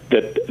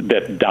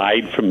 that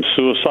died from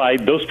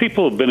suicide, those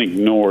people have been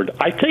ignored.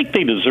 I think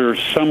they deserve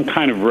some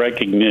kind of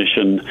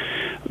recognition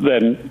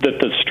that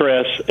the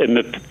stress and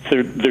that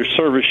their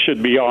service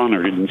should be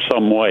honored in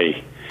some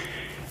way.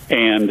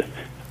 And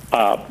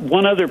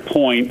one other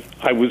point,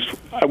 I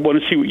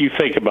want to see what you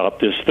think about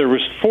this. There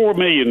was 4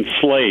 million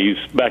slaves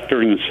back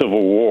during the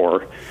Civil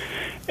War,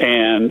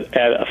 and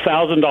at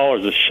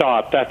 $1,000 a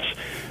shot, that's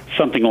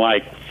something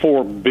like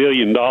 $4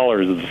 billion.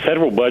 The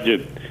federal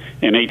budget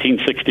in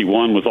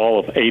 1861 was all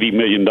of $80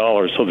 million.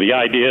 So the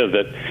idea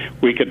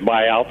that we could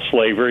buy out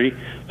slavery,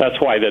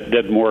 that's why that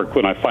didn't work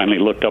when I finally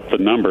looked up the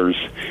numbers.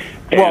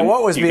 Well,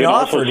 what was being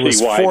offered was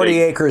 40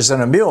 acres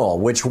and a mule,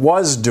 which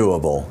was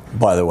doable,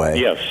 by the way.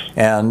 Yes.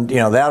 And,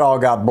 that all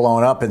got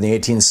blown up in the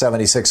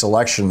 1876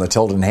 election, the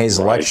Tilden Hayes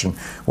election,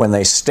 when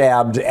they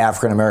stabbed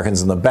African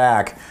Americans in the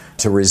back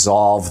to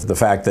resolve the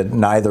fact that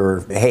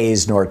neither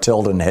Hayes nor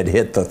Tilden had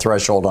hit the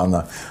threshold on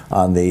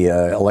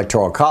the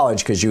Electoral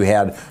College, because you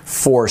had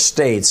 4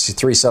 states,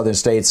 3 southern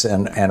states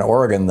and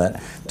Oregon,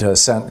 that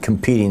sent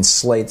competing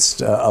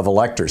slates of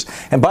electors.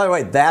 And by the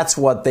way, that's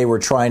what they were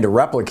trying to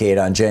replicate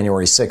on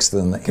January 6th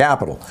in the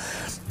Capitol.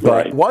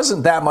 But it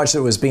wasn't that much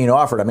that was being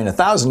offered. I mean,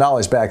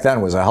 $1,000 back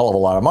then was a hell of a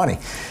lot of money.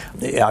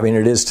 I mean,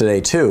 it is today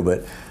too.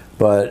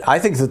 But I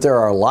think that there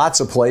are lots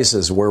of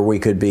places where we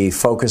could be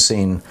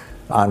focusing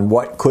on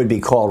what could be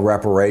called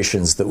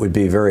reparations that would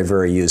be very,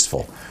 very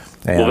useful.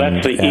 Well,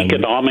 that's the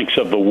economics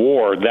of the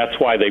war. That's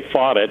why they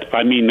fought it.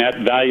 I mean, that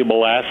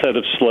valuable asset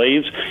of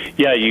slaves,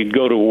 yeah, you'd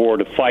go to war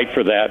to fight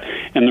for that.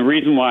 And the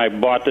reason why I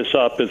brought this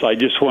up is I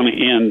just want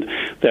to end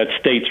that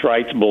states'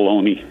 rights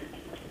baloney.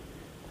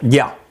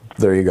 Yeah.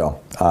 There you go.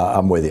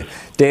 I'm with you.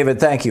 David,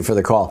 thank you for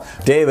the call.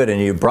 David in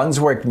New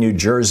Brunswick, New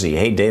Jersey.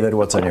 Hey, David,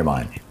 what's on your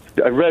mind?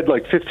 I read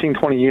like 15,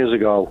 20 years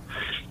ago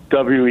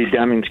W.E.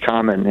 Deming's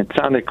comment. It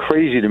sounded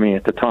crazy to me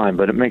at the time,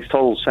 but it makes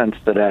total sense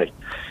today.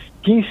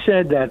 He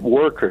said that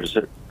workers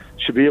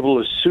should be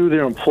able to sue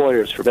their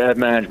employers for bad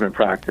management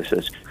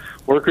practices.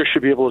 Workers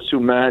should be able to sue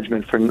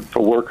management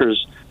for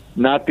workers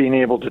not being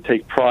able to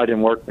take pride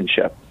in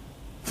workmanship.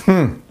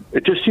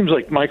 It just seems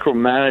like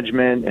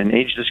micromanagement and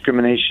age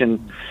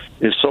discrimination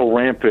is so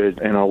rampant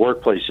in our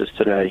workplaces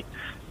today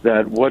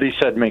that what he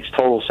said makes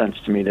total sense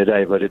to me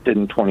today, but it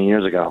didn't 20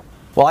 years ago.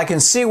 Well, I can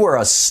see where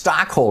a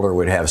stockholder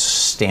would have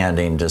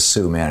standing to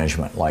sue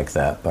management like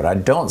that, but I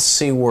don't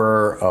see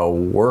where a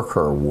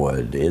worker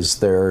would. Is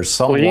there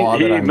some law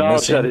that I'm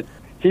missing?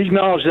 He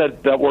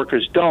acknowledged that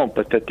workers don't,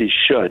 but that they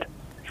should.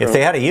 If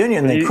they had a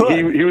union, they could.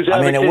 I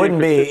mean,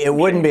 it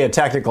wouldn't be a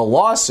technical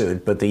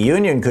lawsuit, but the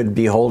union could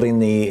be holding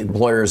the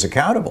employers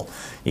accountable.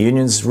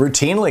 Unions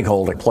routinely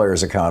hold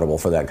employers accountable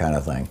for that kind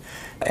of thing.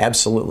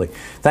 Absolutely.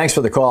 Thanks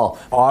for the call.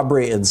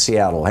 Aubrey in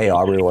Seattle. Hey,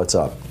 Aubrey, what's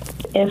up?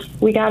 If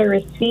we got a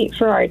receipt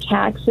for our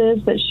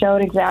taxes that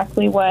showed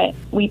exactly what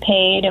we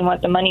paid and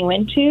what the money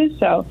went to,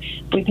 so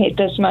we paid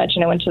this much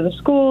and it went to the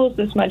schools,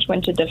 this much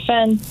went to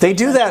defense. They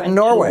do that in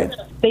Norway.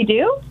 They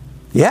do?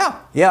 Yeah.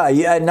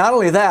 Not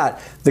only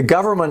that, the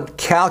government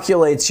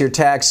calculates your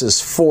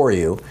taxes for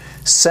you,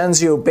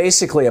 sends you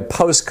basically a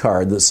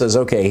postcard that says,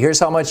 okay, here's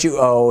how much you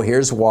owe,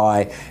 here's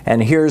why,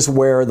 and here's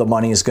where the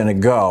money is going to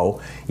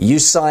go. You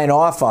sign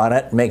off on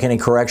it, make any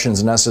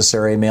corrections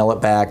necessary, mail it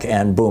back,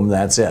 and boom,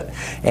 that's it.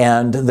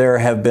 And there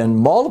have been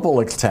multiple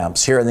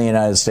attempts here in the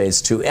United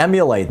States to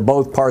emulate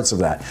both parts of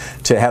that,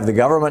 to have the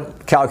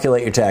government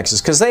calculate your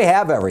taxes, because they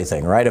have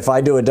everything, right? If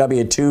I do a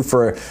W-2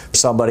 for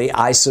somebody,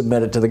 I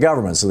submit it to the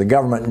government. So the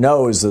government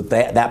knows that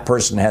that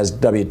person has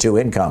W-2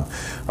 income,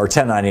 or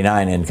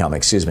 1099 income,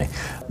 excuse me.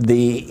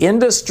 The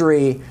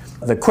industry,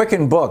 the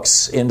Quicken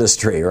Books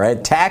industry,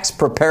 right, tax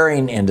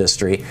preparing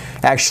industry,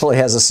 actually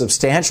has a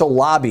substantial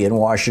lobby in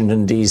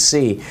Washington,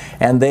 D.C.,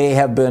 and they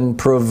have been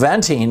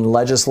preventing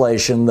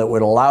legislation that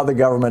would allow the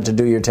government to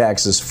do your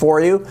taxes for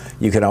you.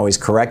 You can always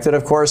correct it,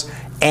 of course,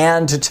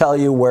 and to tell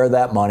you where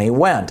that money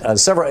went.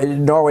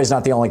 Norway's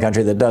not the only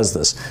country that does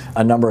this.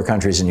 A number of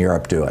countries in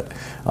Europe do it.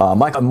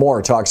 Michael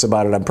Moore talks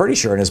about it, I'm pretty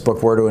sure, in his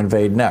book, Where to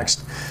Invade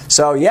Next.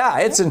 So, yeah,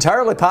 it's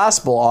entirely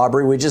possible,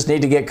 Aubrey. We just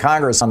need to get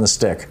Congress on the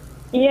stick.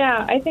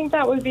 Yeah, I think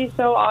that would be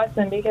so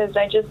awesome, because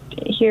I just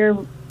hear,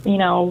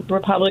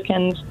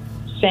 Republicans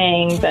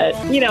saying that,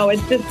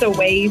 it's just a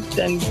waste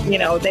and,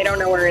 they don't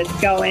know where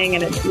it's going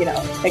and it's,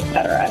 et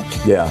cetera.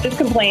 Yeah. Just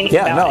complaining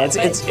about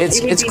it.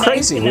 It's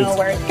crazy. Nice to know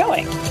where it's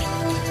going.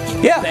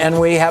 Yeah, and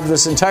we have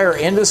this entire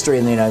industry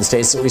in the United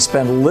States that we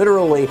spend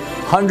literally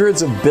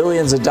hundreds of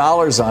billions of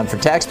dollars on for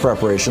tax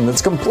preparation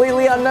that's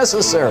completely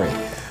unnecessary.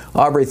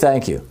 Aubrey,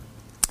 thank you.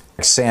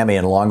 Sammy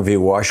in Longview,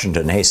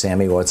 Washington. Hey,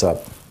 Sammy, what's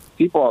up?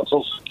 People on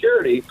Social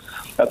Security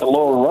at the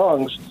lower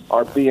rungs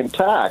are being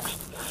taxed.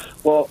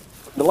 Well,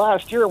 the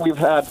last year we've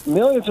had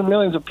millions and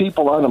millions of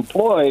people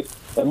unemployed,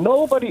 and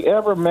nobody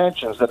ever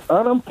mentions that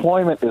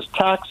unemployment is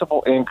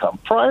taxable income.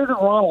 Prior to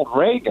Ronald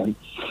Reagan,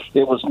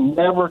 it was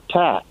never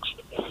taxed.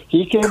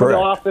 He came to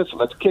office,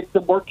 let's kick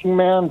the working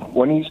man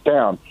when he's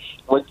down.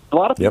 What a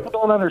lot of people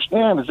don't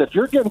understand is if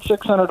you're getting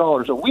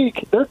 $600 a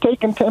week, they're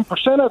taking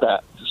 10% of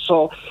that.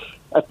 So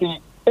at the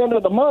end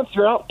of the month,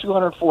 you're out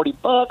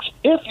 $240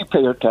 if you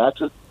pay your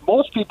taxes.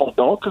 Most people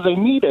don't, because they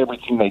need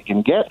everything they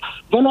can get.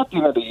 Then at the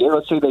end of the year,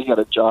 let's say they get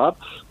a job.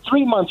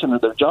 3 months into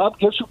their job,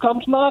 guess who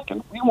comes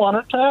knocking? We want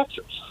our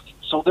taxes.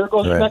 So there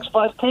goes the next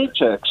 5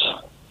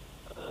 paychecks.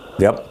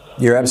 Yep.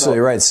 You're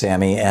absolutely right,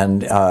 Sammy.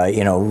 And,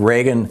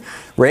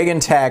 Reagan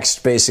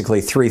taxed basically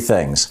 3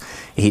 things.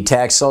 He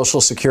taxed Social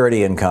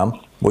Security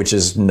income, which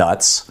is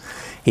nuts.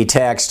 He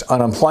taxed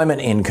unemployment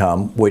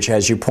income, which,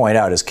 as you point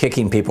out, is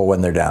kicking people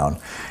when they're down.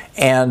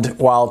 And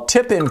while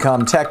tip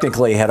income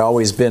technically had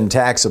always been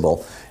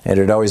taxable, it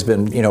had always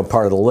been,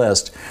 part of the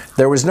list,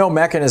 there was no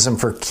mechanism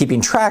for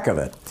keeping track of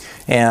it.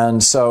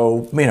 And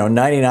so,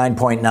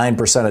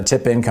 99.9% of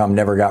tip income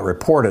never got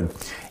reported.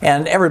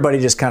 And everybody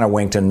just kind of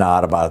winked and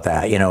nodded about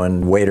that,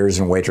 and waiters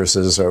and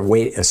waitresses or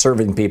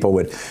serving people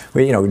would,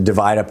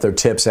 divide up their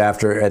tips at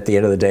the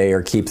end of the day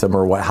or keep them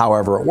or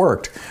however it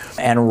worked.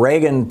 And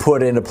Reagan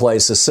put into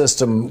place a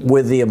system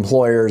with the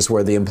employers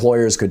where the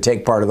employers could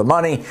take part of the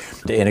money.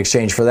 In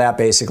exchange for that,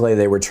 basically,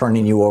 they were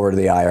turning you over to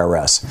the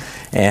IRS.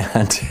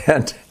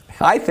 And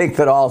I think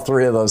that all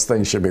three of those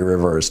things should be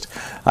reversed.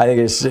 I think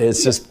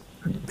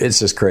it's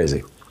just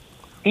crazy.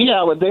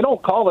 Yeah, but they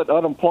don't call it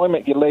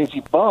unemployment, you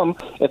lazy bum.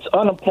 It's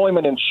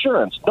unemployment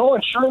insurance. No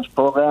insurance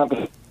program.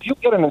 If you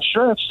get an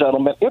insurance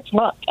settlement, it's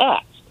not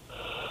taxed.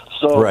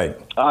 So, right.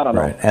 I don't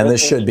know. Right. And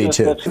this should be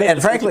too. And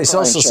frankly,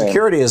 Social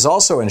Security is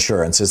also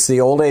insurance. It's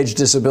the Old Age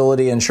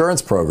Disability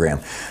Insurance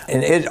Program.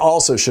 And it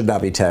also should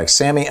not be taxed.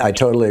 Sammy, I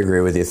totally agree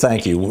with you.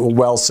 Thank you.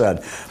 Well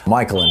said.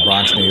 Michael in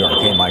Bronx, New York.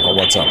 Hey, Michael,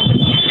 what's up?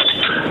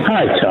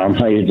 Hi, Tom.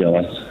 How you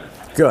doing?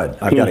 Good.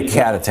 I've got a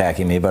cat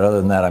attacking me, but other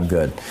than that, I'm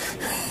good.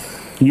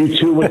 You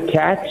two with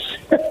cats?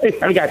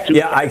 I got two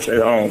cats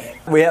at home.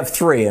 We have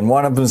three, and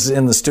one of them's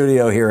in the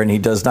studio here, and he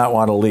does not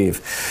want to leave.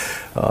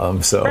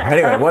 So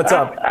anyway, what's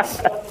up?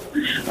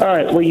 All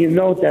right. Well, you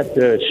know that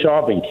the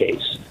Chauvin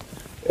case,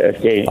 in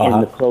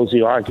the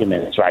closing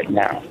arguments right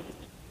now,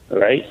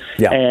 right?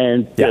 Yeah.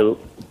 And the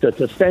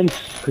defense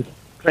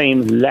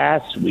claimed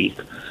last week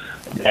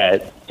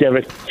that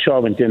Derek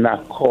Chauvin did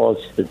not cause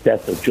the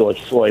death of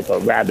George Floyd,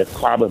 but rather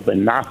carbon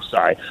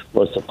monoxide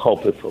was the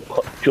culprit for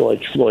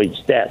George Floyd's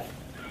death.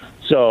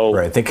 So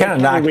right, they kind of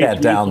knocked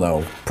that down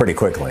though pretty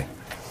quickly.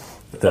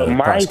 The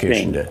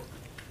prosecution did.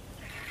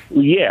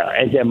 Yeah,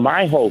 and then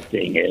my whole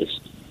thing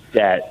is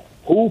that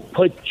who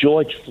put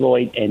George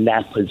Floyd in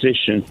that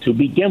position to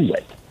begin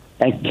with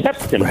and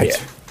kept him there?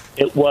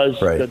 It was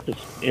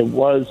it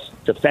was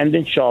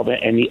defendant Chauvin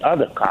and the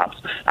other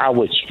cops. I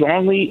would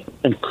strongly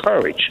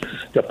encourage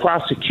the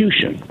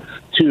prosecution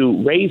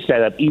to raise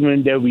that up, even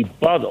in their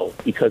rebuttal,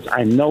 because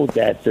I know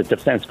that the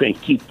defense is going to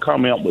keep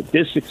coming up with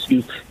this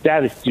excuse,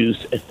 that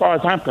excuse. As far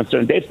as I'm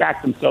concerned, they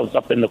backed themselves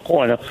up in the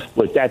corner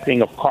with that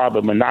thing of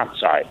carbon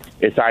monoxide.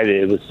 It's either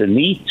it was the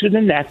knee to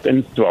the neck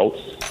and throat,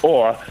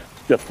 or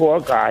the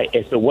poor guy,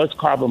 if it was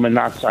carbon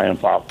monoxide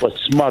involved, was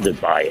smothered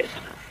by it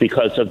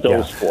because of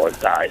those four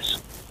guys.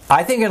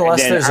 I think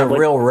unless there's a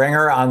real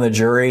ringer on the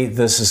jury,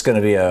 this is going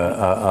to be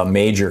a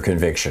major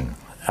conviction.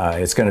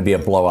 It's going to be a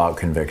blowout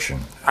conviction.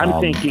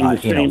 I'm thinking the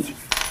same.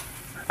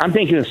 I'm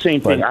thinking the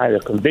same thing, either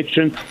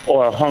conviction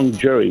or a hung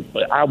jury.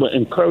 But I would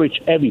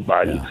encourage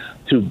everybody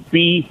to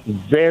be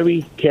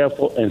very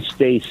careful and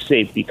stay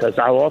safe, because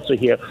I also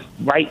hear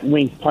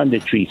right-wing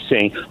punditry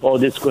saying, oh,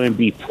 there's going to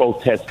be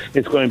protests,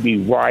 there's going to be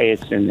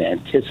riots in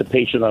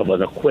anticipation of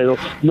an acquittal.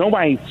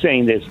 Nobody's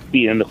saying there's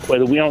be an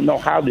acquittal. We don't know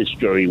how this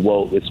jury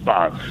will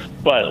respond.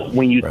 But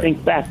when you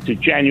think back to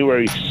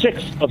January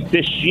 6th of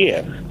this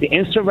year, the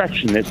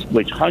insurrectionists,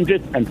 which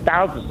hundreds and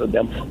thousands of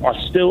them are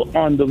still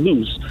on the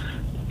loose,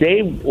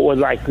 they will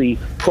likely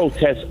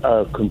protest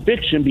a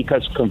conviction,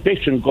 because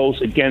conviction goes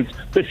against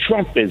the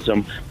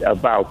Trumpism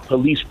about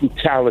police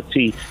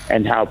brutality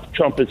and how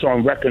Trump is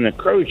on record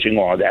encouraging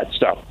all that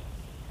stuff.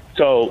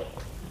 So,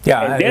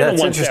 yeah,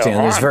 that's interesting.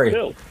 And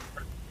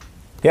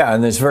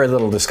there's very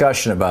little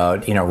discussion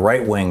about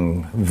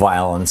right-wing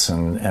violence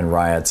and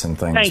riots and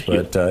things. I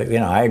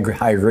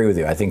agree with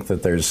you. I think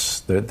that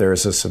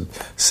there's a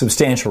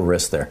substantial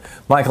risk there.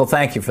 Michael,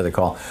 thank you for the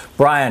call.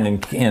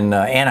 Brian in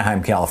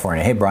Anaheim,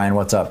 California. Hey, Brian,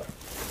 what's up?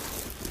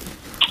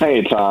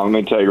 Hey, Tom.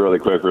 Let me tell you really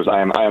quick. First,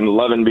 I am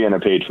loving being a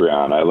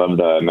Patreon. I love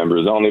the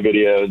members only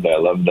videos. I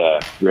love the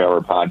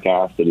 3-hour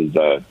podcast. It is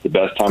the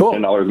best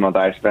 $10 a month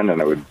I spend,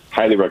 and I would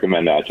highly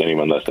recommend that to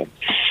anyone listening.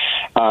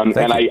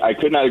 I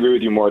could not agree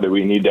with you more that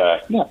we need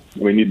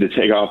to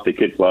take off the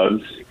kid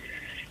gloves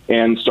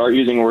and start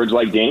using words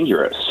like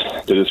dangerous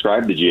to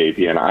describe the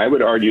GOP. And I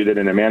would argue that,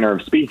 in a manner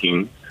of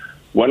speaking,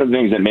 one of the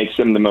things that makes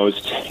them the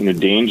most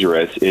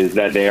dangerous is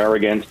that they are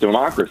against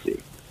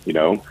democracy.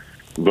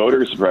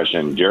 Voter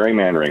suppression,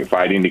 gerrymandering,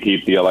 fighting to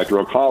keep the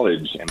Electoral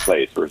College in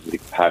place versus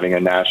having a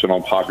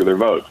national popular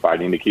vote,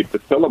 fighting to keep the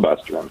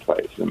filibuster in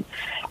place. And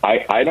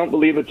I don't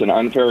believe it's an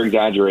unfair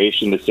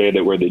exaggeration to say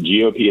that where the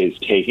GOP is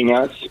taking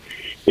us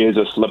is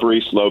a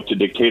slippery slope to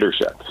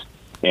dictatorship.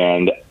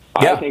 And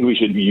I think we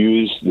should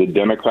use the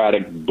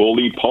Democratic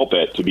bully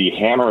pulpit to be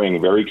hammering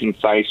very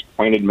concise,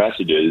 pointed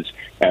messages.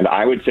 And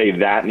I would say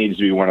that needs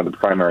to be one of the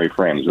primary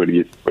frames. What do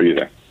you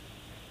think?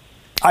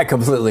 I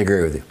completely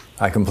agree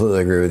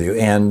with you.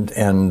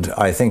 And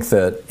I think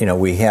that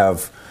we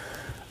have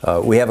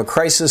a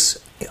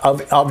crisis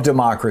of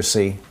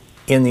democracy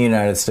in the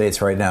United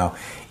States right now.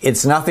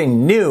 It's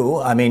nothing new.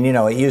 I mean,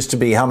 it used to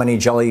be how many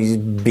jelly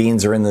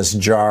beans are in this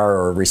jar,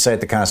 or recite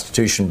the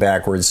Constitution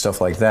backwards,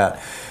 stuff like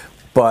that.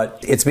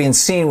 But it's being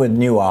seen with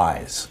new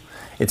eyes.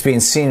 It's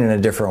being seen in a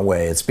different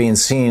way. It's being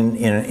seen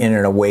in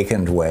an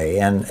awakened way.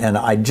 And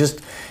I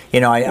just,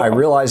 I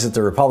realize that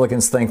the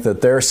Republicans think that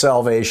their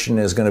salvation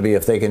is going to be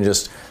if they can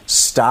just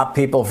stop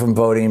people from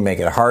voting, make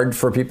it hard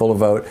for people to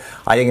vote.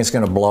 I think it's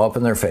going to blow up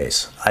in their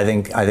face. I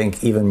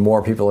think even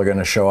more people are going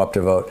to show up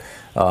to vote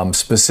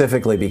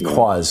specifically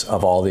because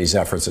of all these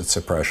efforts at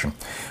suppression.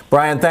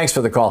 Brian, thanks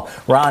for the call.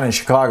 Ron in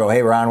Chicago.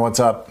 Hey, Ron, what's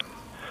up?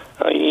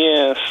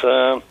 Yes.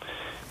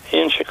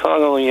 In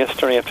Chicago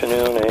yesterday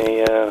afternoon,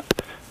 a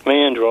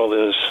man drove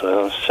his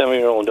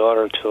 7-year-old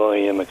daughter to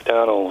a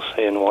McDonald's,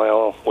 and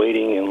while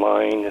waiting in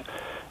line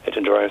at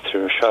the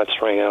drive-thru, shots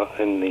rang out,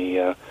 and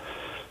the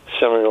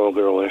 7-year-old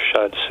girl was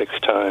shot 6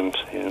 times.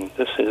 And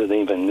this isn't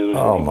even news.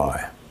 Oh,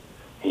 my.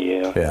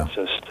 Yeah. It's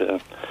just...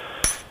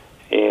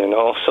 and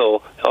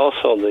also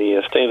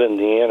the state of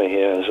Indiana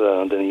has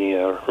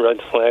the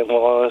red flag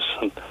laws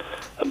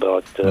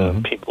about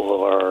people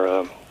who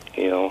are,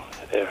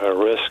 at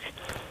risk.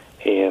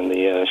 And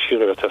the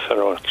shooter at the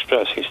Federal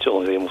Express, he still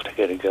was able to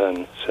get a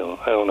gun. So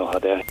I don't know how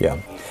that... Yeah.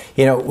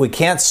 We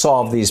can't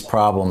solve these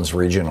problems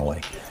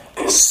regionally.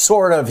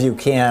 Sort of you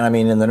can. I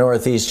mean, in the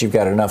Northeast, you've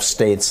got enough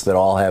states that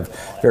all have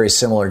very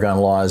similar gun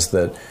laws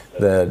that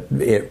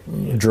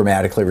it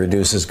dramatically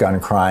reduces gun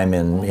crime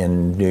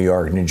in New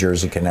York, New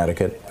Jersey,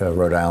 Connecticut,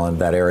 Rhode Island,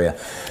 that area.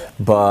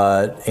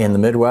 But in the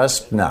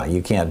Midwest, no,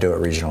 you can't do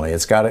it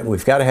regionally.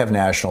 We've got to have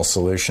national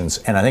solutions,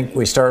 and I think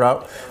we start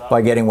out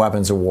by getting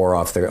weapons of war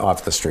off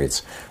the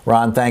streets.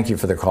 Ron, thank you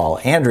for the call.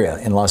 Andrea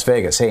in Las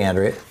Vegas. Hey,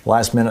 Andrea,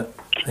 last minute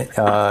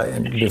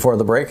before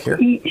the break here.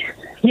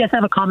 Yes, I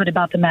have a comment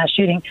about the mass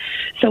shooting.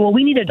 So what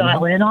we need to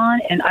dial in on,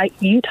 and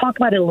you talk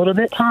about it a little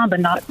bit, Tom, but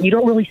you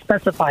don't really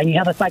specify. You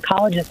have a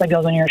psychologist that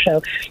goes on your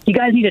show. You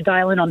guys need to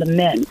dial in on the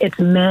men. It's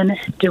men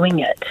doing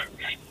it.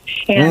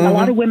 And a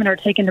lot of women are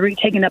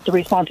taking up the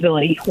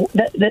responsibility.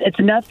 It's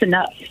enough's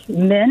enough.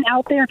 Men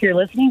out there, if you're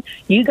listening,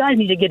 you guys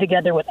need to get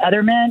together with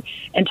other men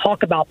and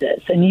talk about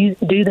this. And you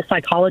do the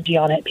psychology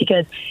on it,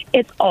 because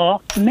it's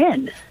all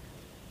men.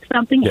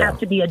 Something has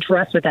to be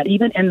addressed with that,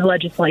 even in the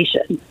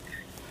legislation.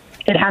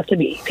 It has to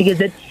be, because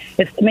it's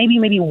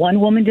maybe one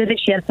woman did it.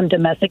 She had some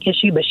domestic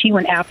issue, but she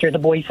went after the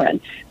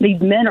boyfriend.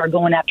 These men are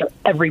going after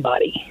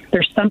everybody.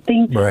 There's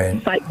something,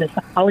 the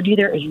psychology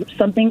there is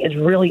something is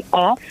really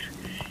off,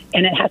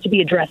 and it has to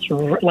be addressed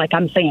like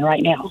I'm saying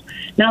right now.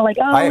 Not like,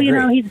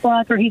 he's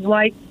black or he's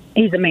white.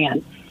 He's a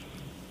man.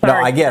 No,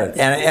 I get it.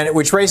 And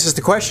which raises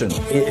the question,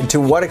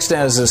 to what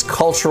extent is this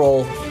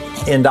cultural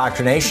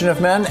indoctrination of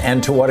men,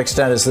 and to what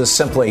extent is this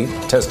simply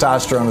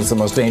testosterone is the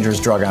most dangerous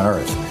drug on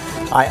earth?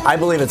 I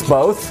believe it's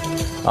both,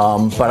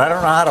 but I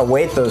don't know how to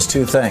weight those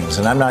two things,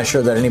 and I'm not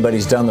sure that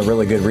anybody's done the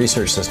really good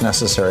research that's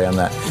necessary on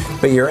that.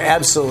 But you're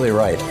absolutely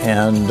right,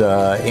 and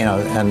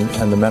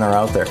the men are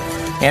out there.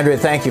 Andrea,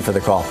 thank you for the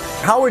call.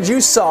 How would you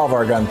solve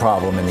our gun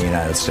problem in the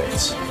United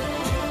States?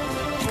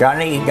 Got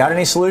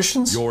any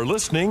solutions? You're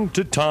listening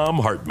to Thom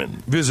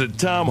Hartmann. Visit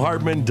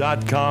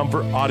ThomHartmann.com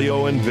for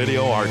audio and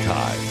video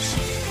archives.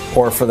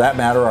 Or for that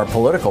matter, our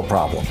political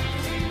problem.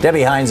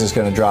 Debbie Hines is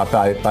going to drop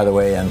by the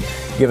way, and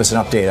give us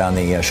an update on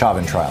the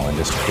Chauvin trial in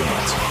just a few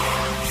minutes.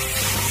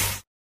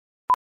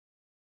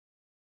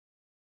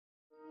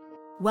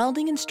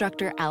 Welding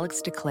instructor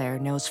Alex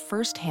DeClaire knows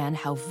firsthand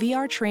how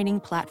VR training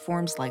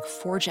platforms like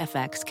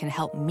ForgeFX can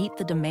help meet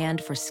the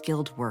demand for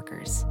skilled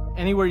workers.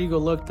 Anywhere you go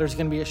look, there's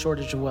going to be a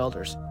shortage of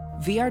welders.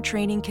 VR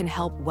training can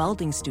help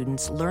welding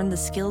students learn the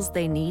skills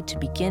they need to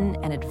begin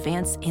and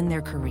advance in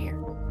their career.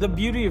 The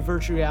beauty of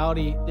virtual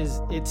reality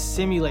is it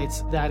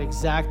simulates that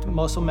exact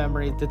muscle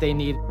memory that they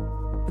need.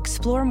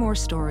 Explore more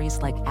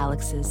stories like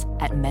Alex's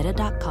at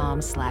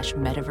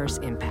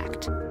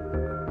meta.com/metaverseimpact.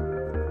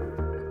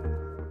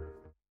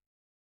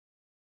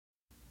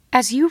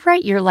 As you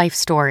write your life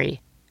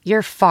story,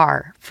 you're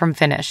far from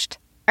finished.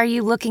 Are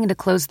you looking to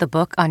close the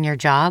book on your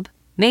job?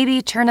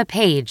 Maybe turn a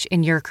page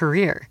in your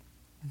career?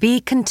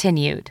 Be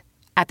continued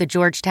at the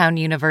Georgetown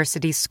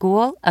University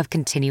School of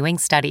Continuing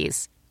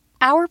Studies.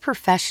 Our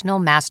professional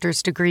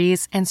master's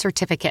degrees and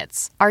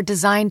certificates are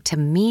designed to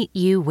meet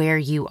you where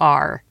you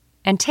are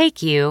and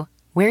take you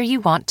where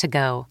you want to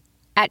go.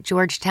 At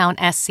Georgetown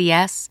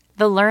SCS,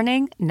 the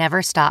learning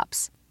never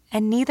stops,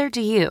 and neither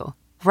do you.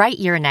 Write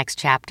your next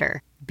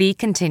chapter. Be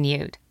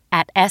continued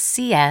at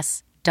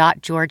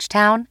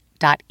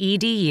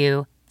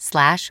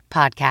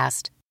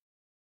scs.georgetown.edu/podcast.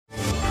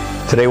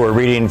 Today we're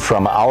reading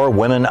from Our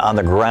Women on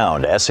the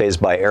Ground, essays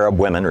by Arab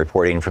women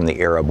reporting from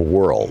the Arab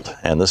world.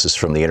 And this is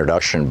from the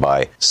introduction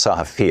by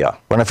Sahafia.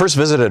 When I first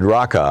visited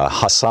Raqqa,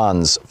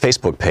 Hassan's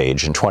Facebook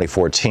page in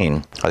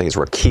 2014, I think it's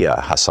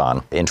Rakia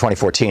Hassan, in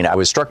 2014, I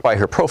was struck by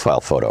her profile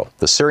photo.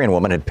 The Syrian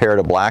woman had paired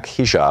a black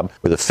hijab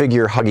with a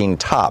figure-hugging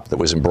top that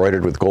was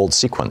embroidered with gold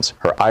sequins.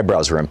 Her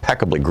eyebrows were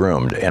impeccably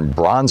groomed, and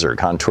bronzer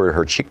contoured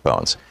her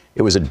cheekbones.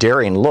 It was a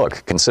daring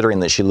look, considering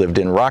that she lived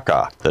in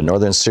Raqqa, the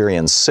northern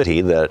Syrian city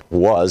that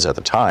was, at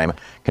the time,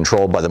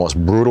 controlled by the most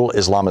brutal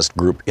Islamist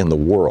group in the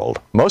world.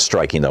 Most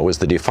striking, though, was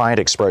the defiant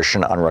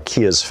expression on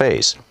Rakia's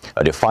face,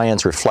 a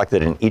defiance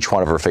reflected in each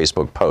one of her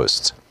Facebook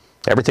posts.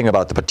 Everything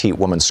about the petite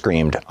woman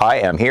screamed, "I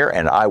am here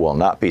and I will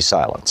not be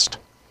silenced."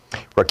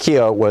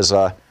 Rakia was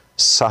a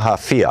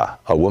Sahafia,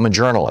 a woman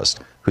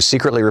journalist, who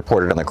secretly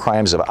reported on the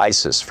crimes of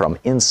ISIS from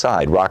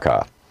inside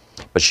Raqqa.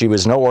 But she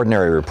was no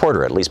ordinary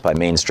reporter, at least by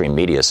mainstream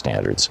media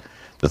standards.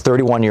 The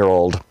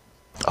 31-year-old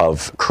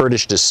of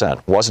Kurdish descent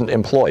wasn't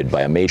employed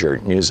by a major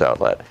news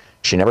outlet.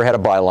 She never had a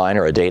byline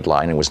or a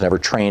dateline and was never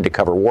trained to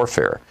cover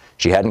warfare.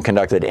 She hadn't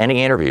conducted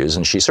any interviews,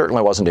 and she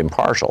certainly wasn't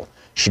impartial.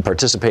 She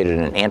participated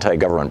in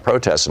anti-government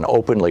protests and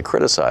openly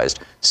criticized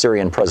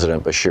Syrian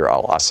President Bashar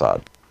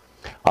al-Assad.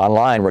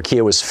 Online,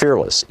 Rakia was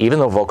fearless, even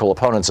though vocal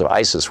opponents of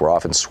ISIS were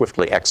often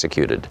swiftly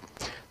executed.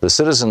 The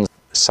citizen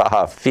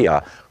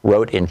Sahafia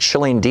wrote in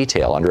chilling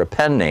detail under a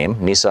pen name,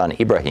 Nisan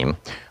Ibrahim,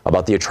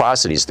 about the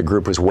atrocities the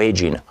group was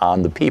waging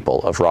on the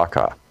people of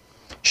Raqqa.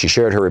 She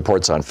shared her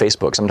reports on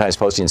Facebook, sometimes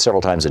posting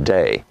several times a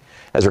day.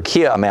 As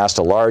Rakia amassed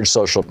a large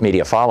social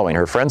media following,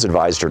 her friends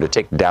advised her to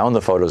take down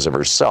the photos of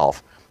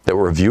herself that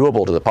were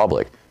viewable to the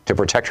public to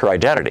protect her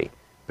identity,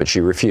 but she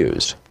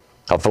refused.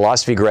 A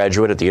philosophy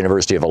graduate at the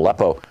University of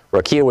Aleppo,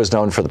 Rakia was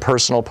known for the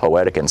personal,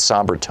 poetic, and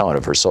somber tone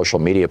of her social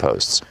media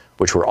posts,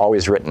 which were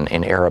always written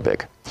in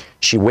Arabic.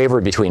 She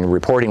wavered between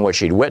reporting what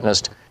she'd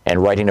witnessed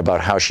and writing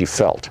about how she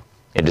felt.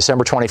 In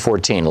December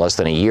 2014, less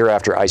than a year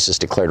after ISIS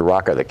declared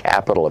Raqqa the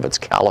capital of its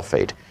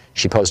caliphate,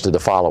 she posted the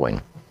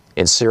following: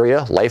 "In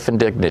Syria, life and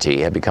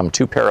dignity have become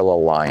two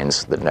parallel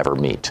lines that never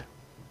meet."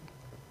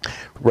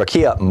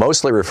 Rakia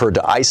mostly referred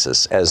to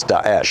ISIS as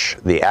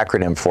Daesh, the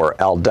acronym for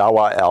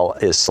Al-Dawa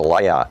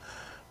al-Islamiyya,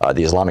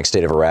 the Islamic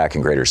State of Iraq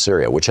and Greater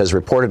Syria, which has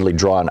reportedly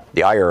drawn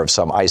the ire of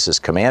some ISIS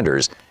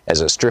commanders as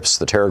it strips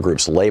the terror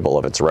group's label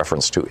of its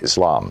reference to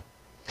Islam.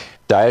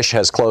 Daesh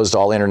has closed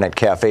all internet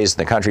cafes in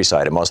the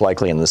countryside, and most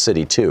likely in the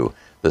city too,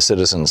 the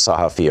citizen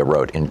Sahafia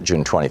wrote in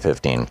June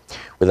 2015.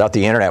 "Without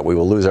the internet, we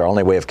will lose our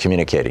only way of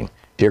communicating.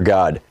 Dear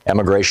God,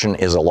 emigration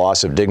is a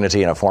loss of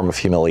dignity and a form of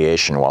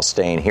humiliation, while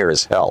staying here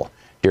is hell.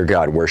 Dear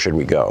God, where should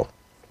we go?"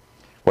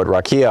 What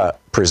Rakia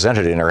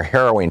presented in her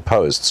harrowing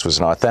posts was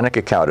an authentic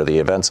account of the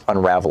events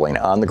unraveling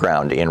on the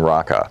ground in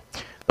Raqqa.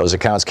 Those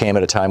accounts came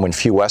at a time when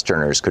few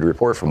Westerners could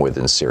report from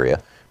within Syria,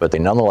 but they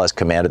nonetheless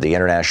commanded the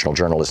international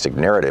journalistic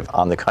narrative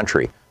on the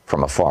country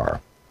from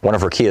afar. One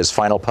of Rakia's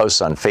final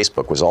posts on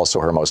Facebook was also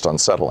her most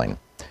unsettling.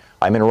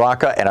 "I'm in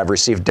Raqqa and I've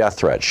received death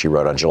threats," she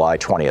wrote on July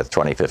 20th,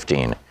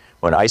 2015.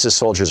 "When ISIS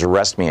soldiers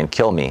arrest me and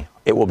kill me,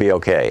 it will be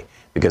okay,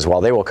 because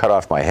while they will cut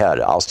off my head,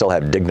 I'll still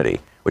have dignity,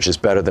 which is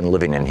better than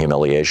living in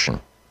humiliation."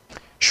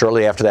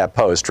 Shortly after that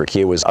post,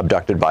 Rakia was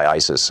abducted by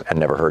ISIS and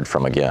never heard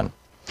from again.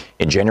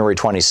 In January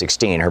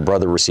 2016, her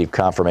brother received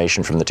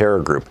confirmation from the terror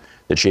group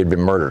that she had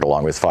been murdered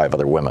along with 5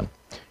 other women.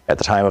 At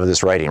the time of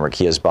this writing,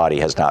 Rakia's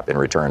body has not been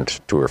returned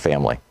to her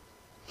family.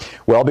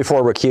 Well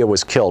before Rakia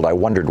was killed, I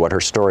wondered what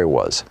her story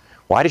was.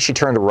 Why did she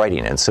turn to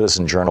writing and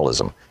citizen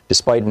journalism,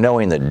 despite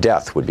knowing that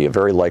death would be a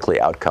very likely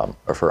outcome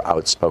of her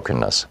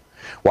outspokenness?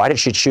 Why did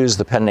she choose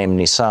the pen name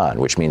Nisan,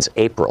 which means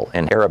April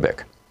in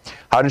Arabic?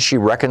 How did she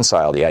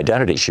reconcile the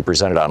identity she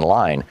presented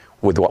online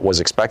with what was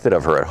expected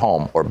of her at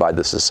home or by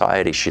the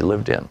society she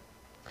lived in?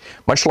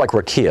 Much like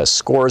Rakia,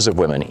 scores of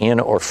women in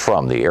or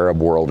from the Arab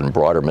world and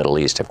broader Middle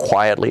East have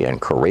quietly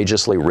and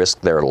courageously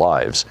risked their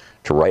lives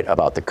to write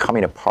about the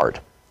coming apart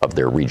of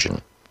their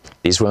region.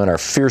 These women are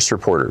fierce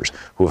reporters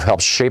who have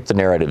helped shape the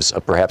narratives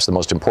of perhaps the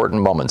most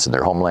important moments in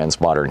their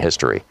homeland's modern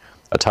history,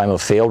 a time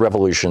of failed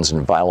revolutions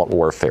and violent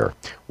warfare,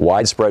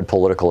 widespread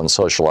political and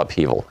social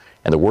upheaval,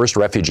 and the worst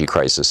refugee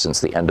crisis since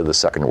the end of the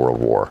Second World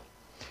War.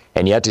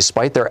 And yet,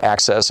 despite their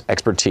access,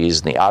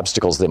 expertise, and the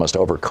obstacles they must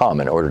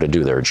overcome in order to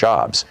do their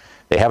jobs,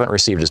 they haven't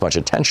received as much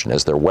attention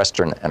as their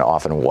Western and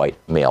often white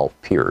male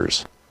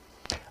peers.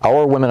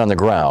 Our Women on the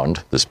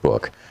Ground, this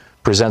book,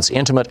 presents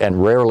intimate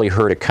and rarely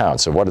heard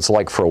accounts of what it's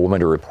like for a woman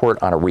to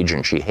report on a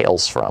region she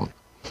hails from.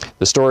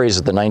 The stories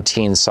of the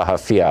 19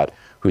 Sahafiyat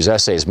whose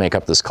essays make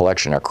up this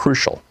collection are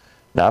crucial,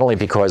 not only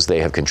because they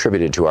have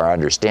contributed to our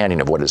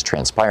understanding of what is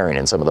transpiring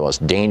in some of the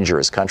most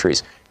dangerous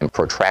countries and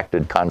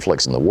protracted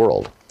conflicts in the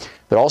world,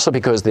 but also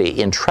because they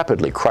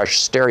intrepidly crush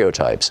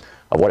stereotypes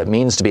of what it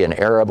means to be an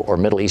Arab or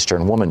Middle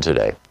Eastern woman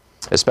today,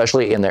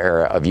 especially in the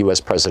era of U.S.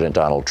 President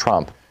Donald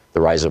Trump,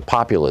 the rise of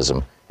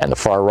populism, and the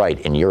far right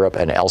in Europe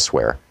and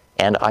elsewhere,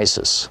 and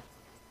ISIS.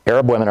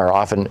 Arab women are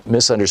often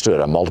misunderstood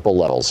on multiple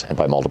levels and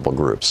by multiple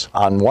groups.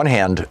 On one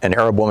hand, an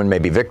Arab woman may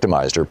be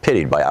victimized or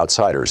pitied by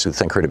outsiders who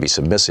think her to be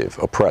submissive,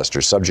 oppressed,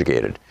 or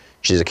subjugated.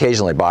 She's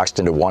occasionally boxed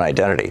into one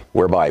identity,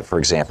 whereby, for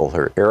example,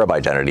 her Arab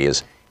identity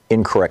is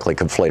incorrectly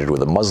conflated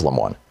with a Muslim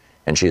one,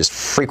 and she is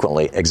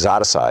frequently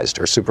exoticized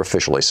or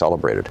superficially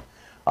celebrated.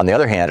 On the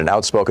other hand, an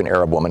outspoken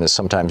Arab woman is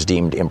sometimes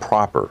deemed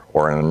improper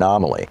or an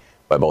anomaly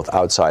by both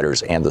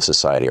outsiders and the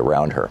society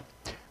around her.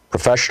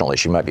 Professionally,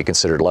 she might be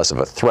considered less of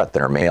a threat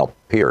than her male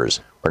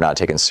peers or not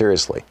taken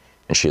seriously,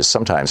 and she is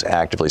sometimes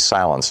actively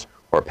silenced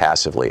or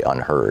passively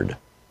unheard.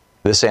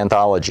 This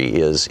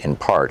anthology is, in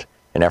part,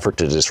 an effort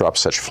to disrupt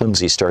such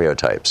flimsy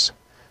stereotypes.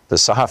 The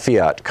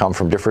Sahafiyat come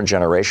from different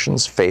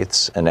generations,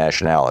 faiths, and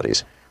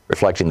nationalities,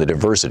 reflecting the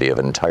diversity of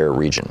an entire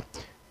region.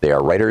 They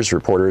are writers,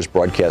 reporters,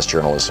 broadcast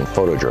journalists, and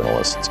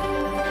photojournalists.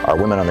 Our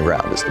Women on the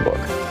Ground is the book.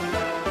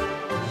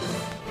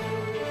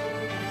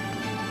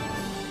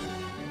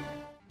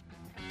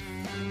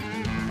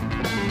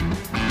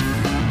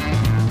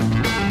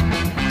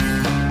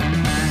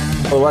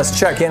 Well, let's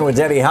check in with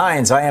Debbie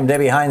Hines. I am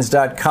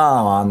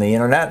DebbieHines.com on the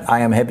internet.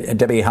 I am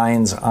Debbie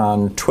Hines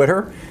on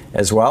Twitter.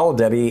 as well.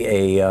 Debbie,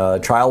 a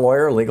trial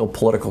lawyer, legal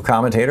political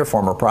commentator,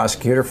 former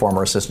prosecutor,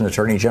 former assistant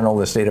attorney general of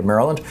the state of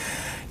Maryland.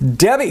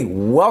 Debbie,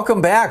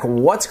 welcome back.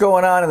 What's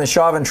going on in the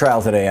Chauvin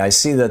trial today? I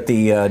see that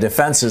the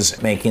defense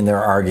is making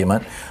their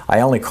argument.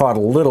 I only caught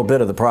a little bit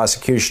of the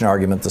prosecution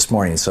argument this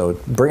morning, so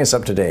bring us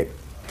up to date.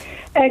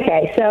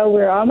 Okay, so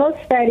we're almost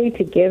ready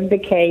to give the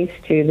case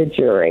to the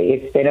jury.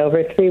 It's been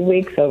over 3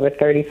 weeks, over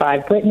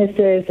 35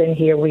 witnesses, and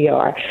here we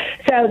are.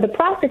 So the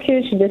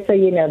prosecution, just so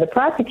you know, the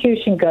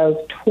prosecution goes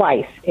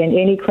twice in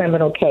any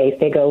criminal case.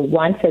 They go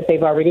once, as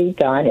they've already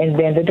done, and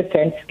then the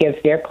defense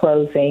gives their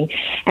closing,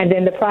 and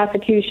then the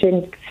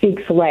prosecution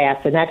speaks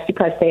last, and that's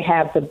because they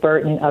have the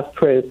burden of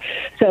proof.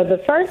 So the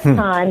first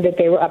time that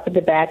they were up at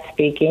the bat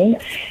speaking,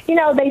 you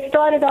know, they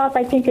started off,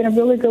 I think, in a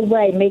really good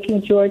way,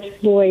 making George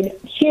Floyd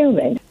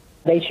human.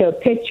 They showed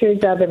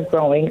pictures of him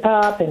growing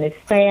up and his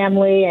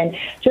family, and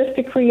just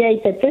to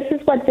create that this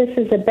is what this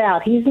is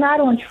about. He's not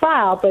on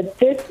trial, but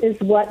this is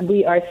what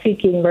we are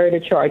seeking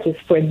murder charges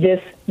for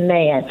this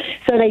man.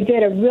 So they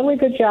did a really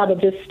good job of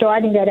just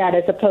starting that out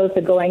as opposed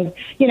to going,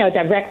 you know,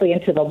 directly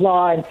into the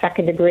law and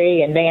second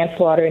degree and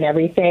manslaughter and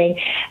everything.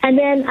 And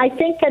then I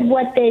think that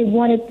what they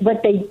wanted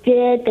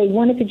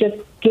to just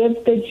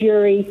give the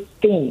jury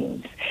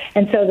themes.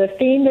 And so the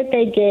theme that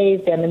they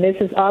gave them, and this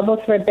is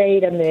almost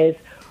verbatim, is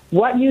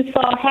what you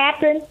saw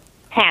happen,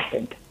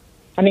 happened.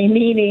 I mean,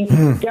 meaning,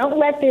 don't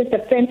let the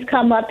defense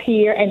come up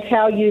here and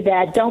tell you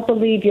that, don't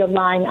believe your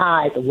lying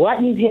eyes.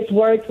 His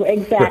words were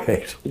exactly,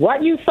 right.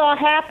 What you saw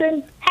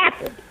happen,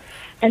 happened.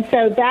 And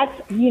so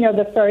that's, you know,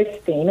 the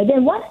first theme. And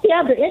then one of the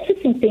other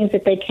interesting things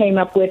that they came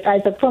up with,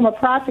 from a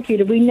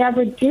prosecutor, we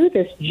never do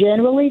this,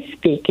 generally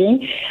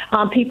speaking.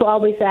 People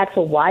always ask,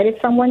 well, why did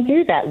someone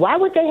do that? Why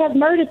would they have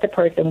murdered the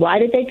person? Why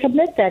did they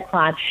commit that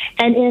crime?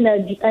 And in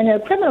a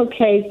criminal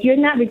case, you're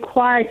not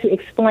required to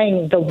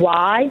explain the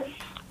why.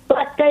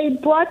 But they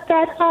brought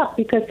that up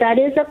because that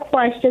is a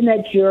question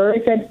that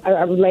jurors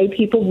and lay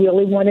people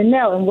really want to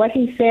know. And what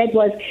he said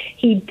was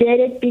he did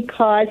it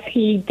because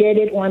he did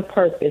it on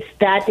purpose.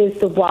 That is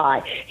the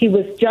why. He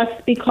was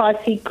just because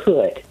he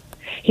could.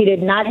 He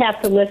did not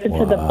have to listen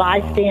to the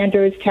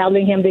bystanders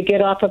telling him to get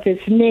off of his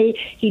knee.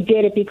 He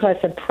did it because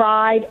of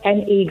pride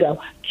and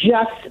ego,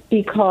 just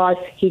because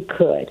he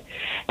could.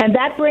 And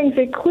that brings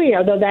it clear,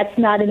 although that's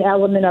not an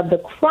element of the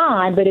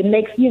crime, but it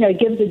makes, you know, it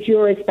gives the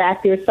jurors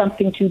back there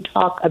something to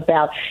talk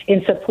about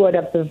in support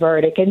of the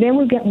verdict. And then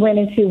we went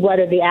into what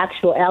are the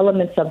actual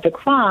elements of the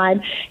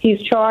crime.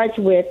 He's charged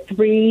with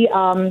three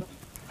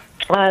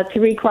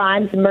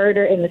crimes: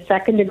 murder in the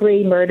second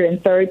degree, murder in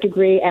third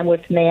degree, and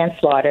with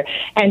manslaughter.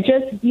 And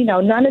just, you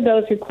know, none of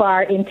those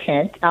require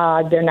intent.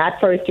 They're not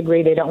first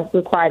degree. They don't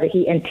require that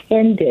he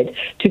intended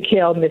to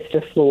kill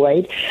Mr.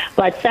 Floyd.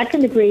 But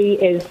second degree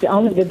is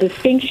the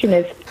distinction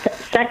is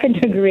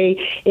second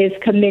degree is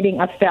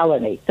committing a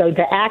felony. So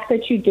the act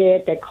that you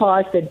did that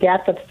caused the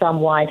death of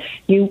someone,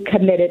 you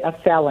committed a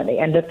felony.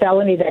 And the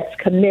felony that's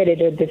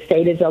committed, or the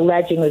state is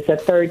alleging, was a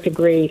third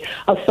degree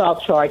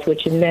assault charge,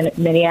 which in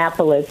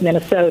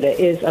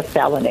Minnesota is a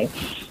felony.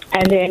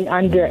 And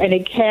then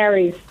it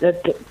carries,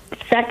 the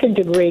second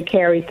degree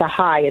carries the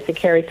highest. It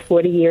carries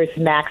 40 years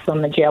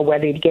maximum in jail.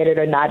 Whether you get it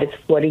or not, it's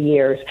 40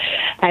 years.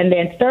 And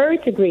then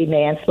third degree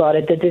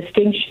manslaughter, the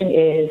distinction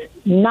is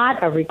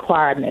not a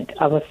requirement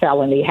of a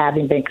felony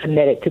having been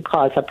committed to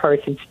cause a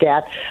person's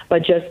death,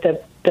 but just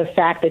the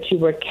fact that you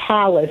were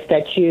callous,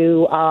 that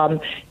you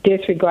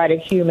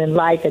disregarded human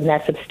life, and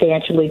that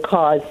substantially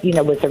caused, you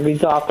know, was a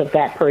result of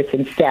that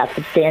person's death,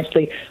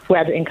 substantially,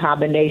 whether in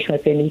combination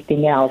with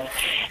anything else.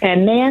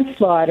 And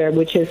manslaughter,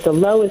 which is the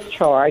lowest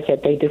charge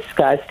that they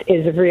discussed,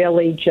 is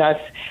really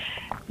just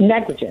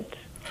negligence.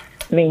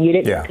 I mean, you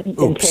didn't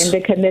intend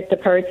to commit the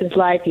person's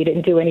life. You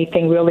didn't do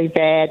anything really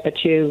bad,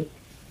 but you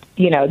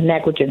know,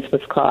 negligence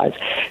was caused.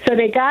 So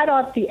they got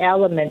off the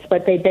elements,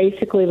 but they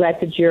basically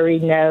let the jury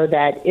know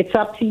that it's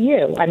up to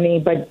you. I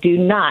mean, but do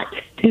not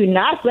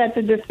let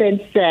the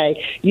defense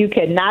say you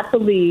cannot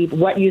believe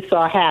what you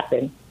saw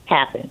happened.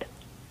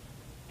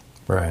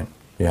 Right.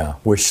 Yeah,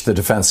 which the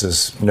defense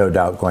is no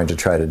doubt going to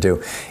try to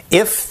do.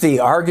 If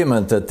the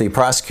argument that the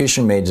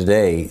prosecution made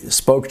today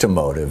spoke to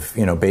motive,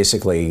 you know,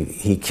 basically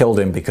he killed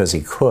him because he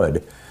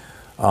could,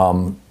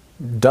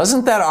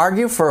 doesn't that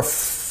argue for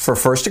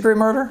first-degree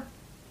murder?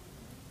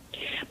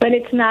 But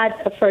it's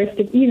not a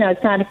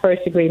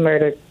first-degree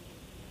murder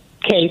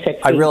case.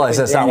 I realize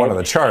that's not one of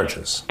the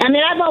charges. I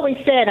mean, I've always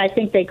said I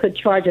think they could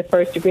charge a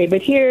first degree,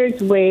 but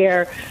here's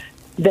where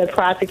the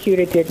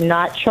prosecutor did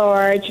not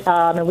charge,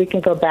 and we can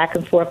go back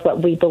and forth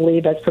what we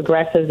believe as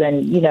progressives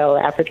and, you know,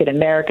 African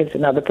Americans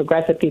and other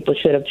progressive people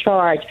should have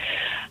charged.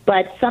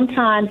 But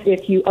sometimes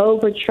if you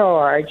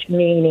overcharge,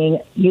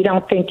 meaning you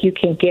don't think you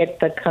can get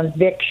the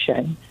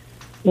conviction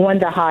on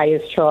the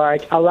highest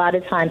charge, a lot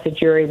of times the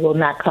jury will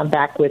not come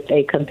back with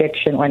a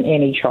conviction on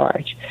any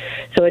charge.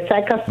 So it's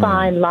like a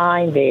fine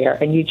line there,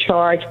 and you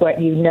charge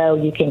what you know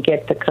you can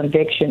get the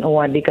conviction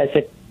on, because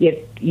if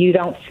you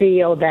don't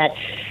feel that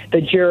the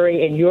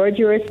jury in your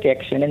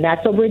jurisdiction, and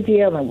that's what we're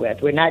dealing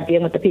with. We're not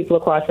dealing with the people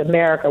across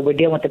America. We're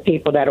dealing with the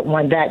people that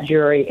won that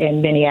jury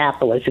in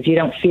Minneapolis. If you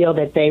don't feel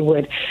that they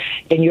would,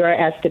 in your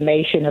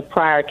estimation of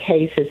prior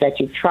cases that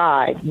you've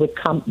tried, would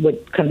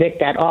convict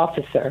that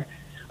officer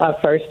of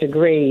first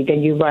degree,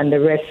 then you run the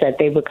risk that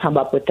they would come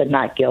up with the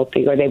not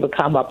guilty, or they would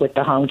come up with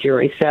the hung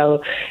jury.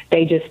 So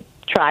they just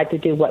tried to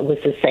do what was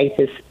the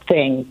safest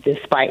thing,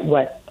 despite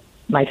what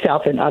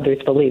myself and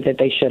others believe that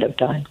they should have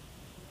done.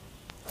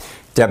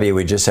 Debbie,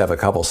 we just have a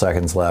couple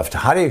seconds left.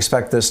 How do you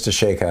expect this to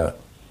shake out?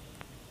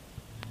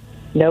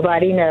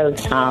 Nobody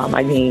knows, Tom.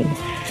 I mean,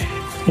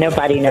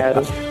 nobody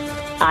knows.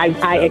 I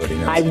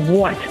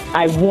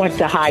want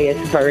the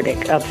highest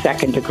verdict of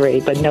second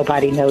degree, but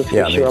nobody knows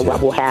for sure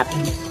what will happen.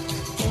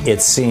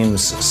 It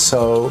seems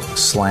so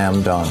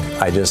slam dunk.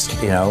 It's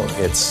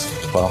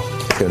going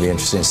to be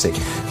interesting to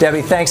see.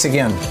 Debbie, thanks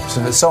again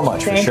so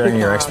much for sharing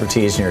your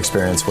expertise and your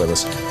experience with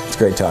us. It's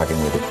great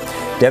talking with you.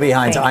 Debbie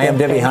Hines, I am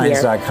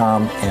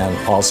DebbieHines.com,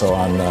 and also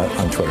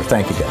on Twitter.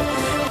 Thank you,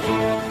 Debbie.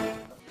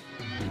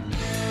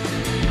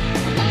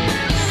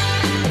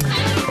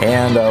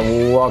 And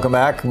welcome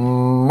back.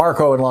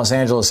 Marco in Los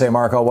Angeles. Hey,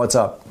 Marco, what's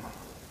up?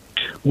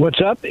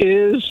 What's up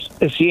is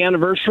it's the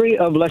anniversary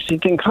of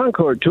Lexington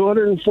Concord,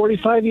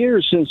 245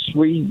 years since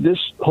this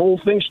whole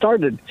thing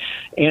started.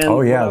 And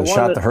the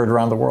shot that heard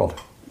around the world.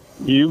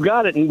 You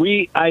got it. And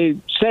I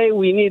say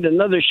we need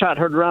another shot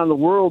heard around the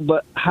world,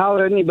 but how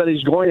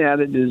anybody's going at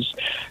it is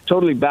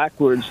totally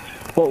backwards.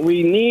 What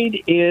we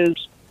need is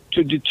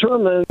to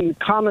determine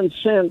common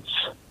sense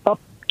up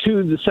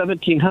to the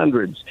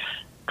 1700s.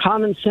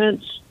 Common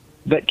sense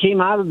that came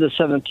out of the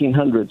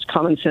 1700s,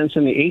 common sense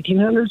in the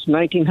 1800s,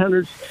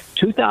 1900s,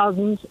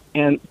 2000s,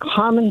 and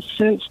common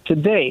sense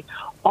today.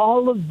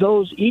 All of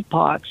those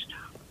epochs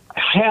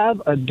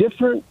have a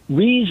different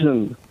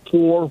reason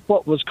for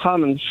what was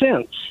common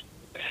sense.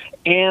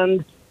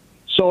 And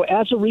so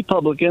as a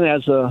Republican,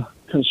 as a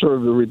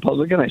conservative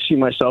Republican, I see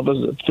myself as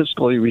a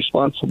fiscally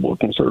responsible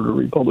conservative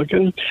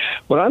Republican.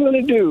 What I'm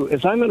going to do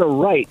is I'm going to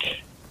write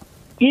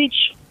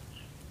each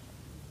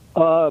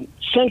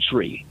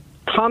century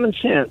common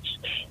sense,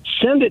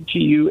 send it to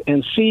you,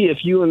 and see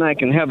if you and I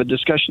can have a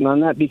discussion on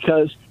that,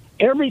 because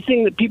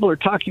everything that people are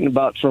talking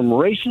about, from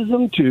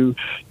racism to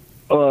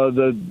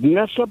the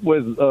mess up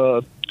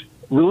with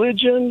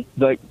religion,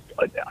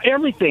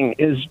 everything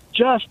is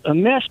just a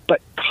mess, but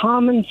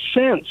common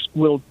sense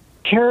will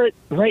tear it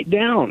right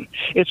down.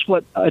 It's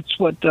what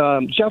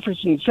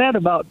Jefferson said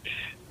about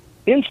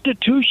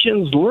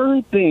institutions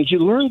learn things. You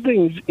learn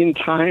things in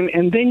time,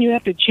 and then you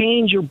have to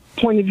change your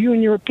point of view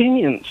and your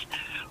opinions.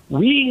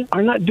 We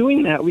are not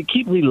doing that. We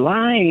keep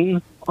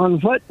relying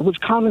on what was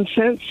common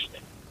sense,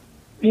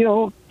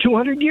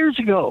 200 years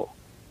ago.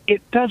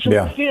 It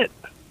doesn't fit.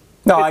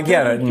 No, I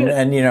get it.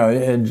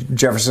 And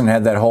Jefferson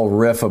had that whole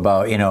riff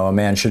about, a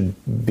man should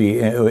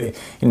be,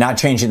 not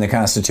changing the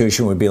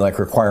Constitution would be like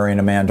requiring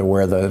a man to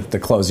wear the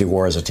clothes he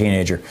wore as a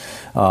teenager.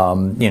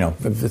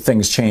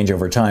 Things change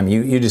over time.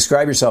 You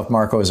describe yourself,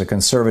 Marco, as a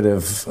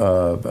conservative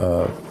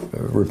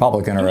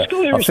Republican, or a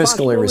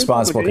fiscally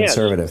responsible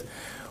conservative. Yes.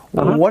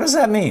 Uh-huh. What does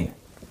that mean?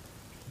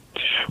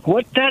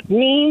 What that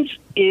means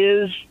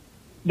is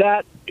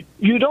that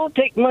you don't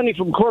take money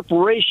from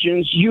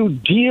corporations, you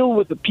deal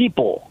with the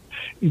people.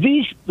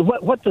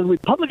 What the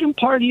Republican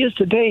Party is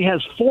today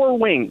has four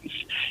wings.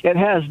 It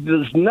has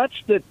this nuts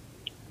that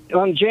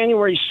on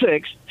January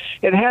 6th,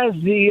 it has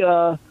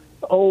the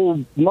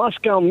old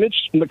Moscow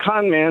Mitch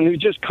McCon man who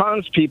just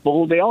cons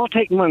people. They all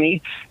take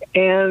money.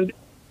 And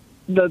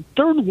the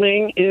third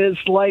wing is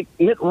like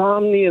Mitt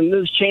Romney and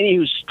Liz Cheney,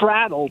 who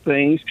straddle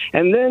things,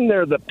 and then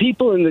there are the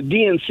people in the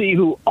DNC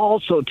who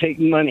also take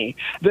money.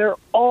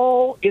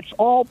 It's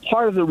all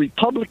part of the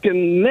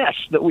Republican mess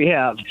that we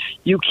have.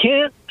 You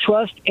can't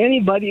trust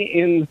anybody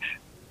in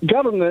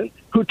government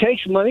who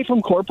takes money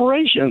from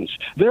corporations.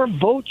 Their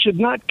vote should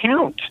not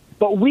count.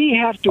 But we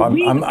have to.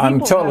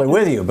 I'm totally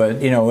with you, but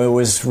it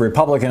was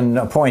Republican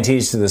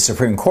appointees to the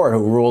Supreme Court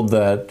who ruled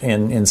that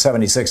in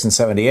 76 and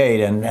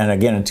 78, and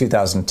again in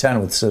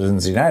 2010 with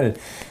Citizens United,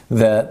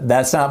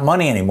 that's not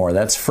money anymore.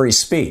 That's free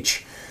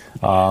speech.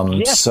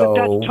 Yes, but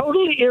that's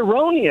totally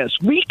erroneous.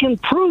 We can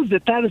prove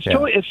that is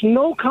totally. It's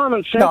no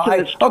common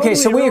sense.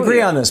 So we agree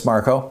on this,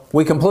 Marco.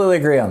 We completely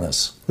agree on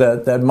this.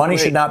 That money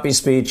should not be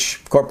speech.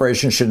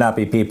 Corporations should not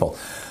be people.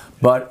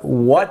 But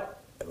what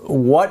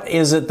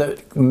is it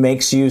that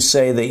makes you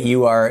say that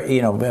you are,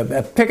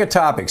 pick a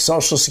topic: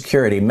 Social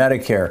Security,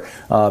 Medicare,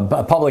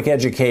 public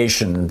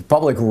education,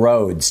 public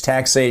roads,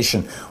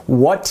 taxation.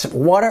 What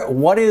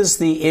is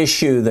the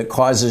issue that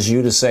causes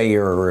you to say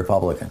you're a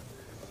Republican?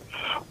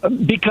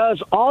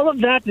 Because all of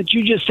that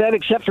you just said,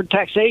 except for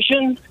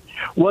taxation,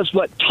 was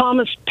what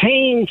Thomas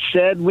Paine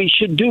said we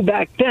should do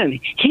back then.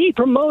 He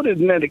promoted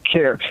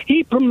Medicare.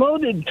 He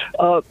promoted,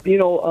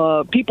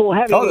 people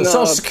having... Oh, the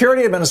Social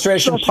Security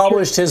Administration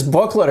published his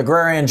booklet,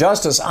 Agrarian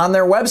Justice, on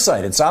their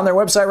website. It's on their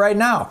website right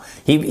now.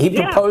 He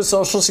proposed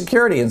Social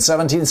Security in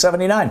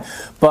 1779.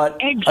 But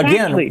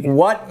again,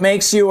 what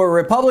makes you a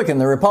Republican?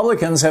 The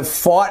Republicans have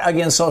fought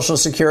against Social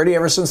Security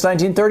ever since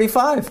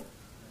 1935.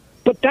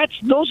 But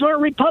those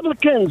aren't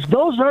Republicans.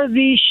 Those are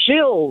these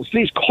shills,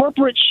 these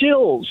corporate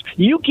shills.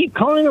 You keep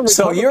calling them Republicans.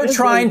 So you're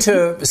trying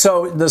to,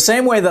 so the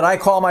same way that I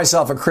call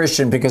myself a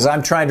Christian because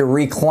I'm trying to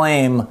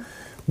reclaim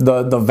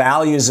the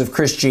values of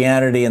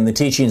Christianity and the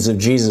teachings of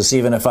Jesus,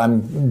 even if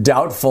I'm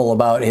doubtful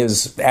about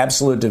his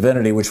absolute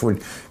divinity, which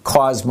would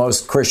cause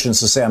most Christians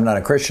to say I'm not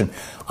a Christian.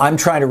 I'm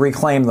trying to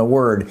reclaim the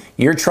word.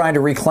 You're trying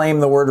to reclaim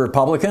the word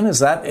Republican? Is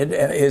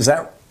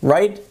that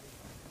right?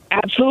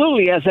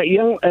 Absolutely.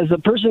 As a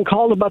person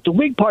called about the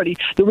Whig Party,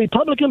 the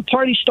Republican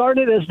Party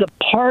started as the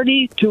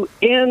party to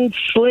end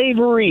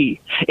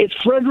slavery. It's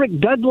Frederick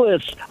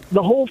Douglass.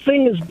 The whole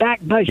thing is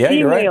backed by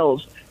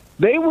females. Right.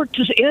 They were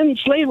to end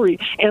slavery.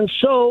 And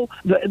so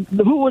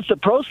who was the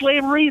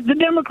pro-slavery? The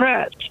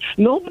Democrats.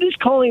 Nobody's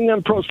calling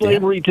them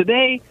pro-slavery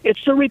today.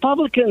 It's the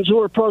Republicans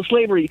who are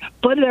pro-slavery.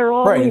 But they're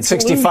all right. In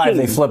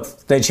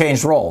 65, they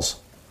changed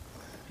roles.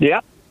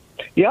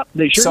 Yep,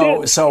 they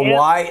sure did.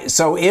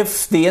 So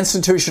if the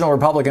institutional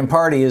Republican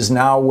Party is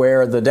now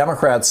where the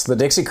Democrats, the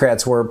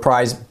Dixiecrats, were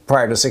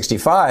prior to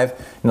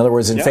 65, in other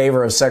words, in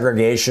favor of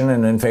segregation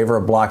and in favor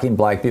of blocking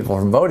black people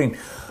from voting,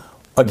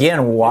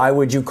 again, why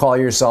would you call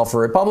yourself a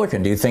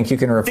Republican? Do you think you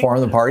can reform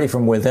the party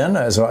from within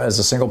as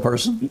a single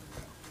person?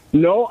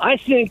 No, I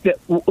think that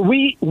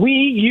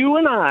you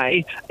and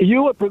I,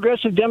 you a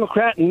progressive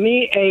Democrat and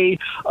me a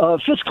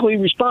fiscally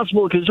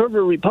responsible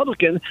conservative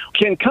Republican,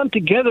 can come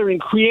together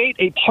and create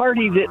a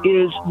party that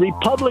is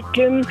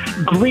Republican,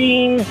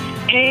 green,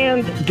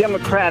 and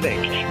Democratic.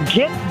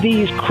 Get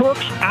these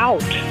crooks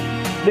out.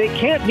 They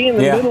can't be in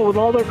the middle with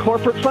all their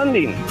corporate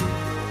funding.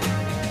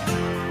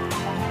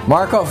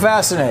 Marco,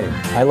 fascinating.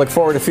 I look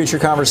forward to future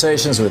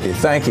conversations with you.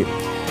 Thank you.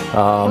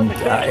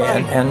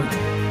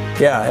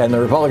 And the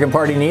Republican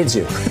Party needs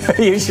you.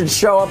 You should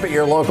show up at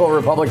your local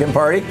Republican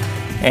Party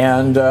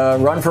and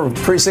run for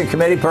precinct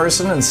committee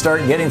person and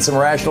start getting some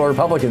rational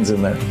Republicans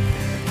in there.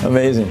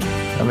 Amazing.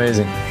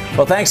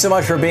 Well, thanks so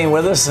much for being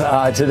with us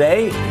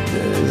today.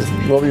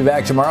 We'll be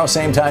back tomorrow,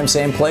 same time,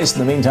 same place. In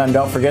the meantime,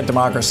 don't forget,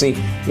 democracy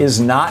is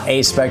not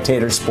a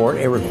spectator sport.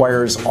 It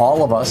requires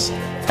all of us.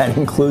 That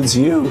includes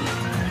you.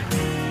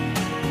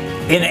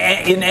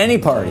 In any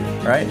party,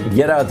 right?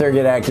 Get out there,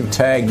 get active,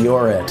 tag,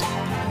 you're it.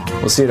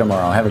 We'll see you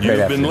tomorrow. Have a great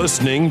afternoon. You've been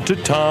listening to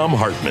Thom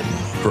Hartmann.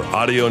 For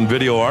audio and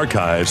video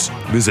archives,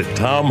 visit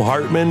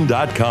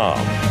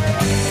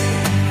thomhartmann.com.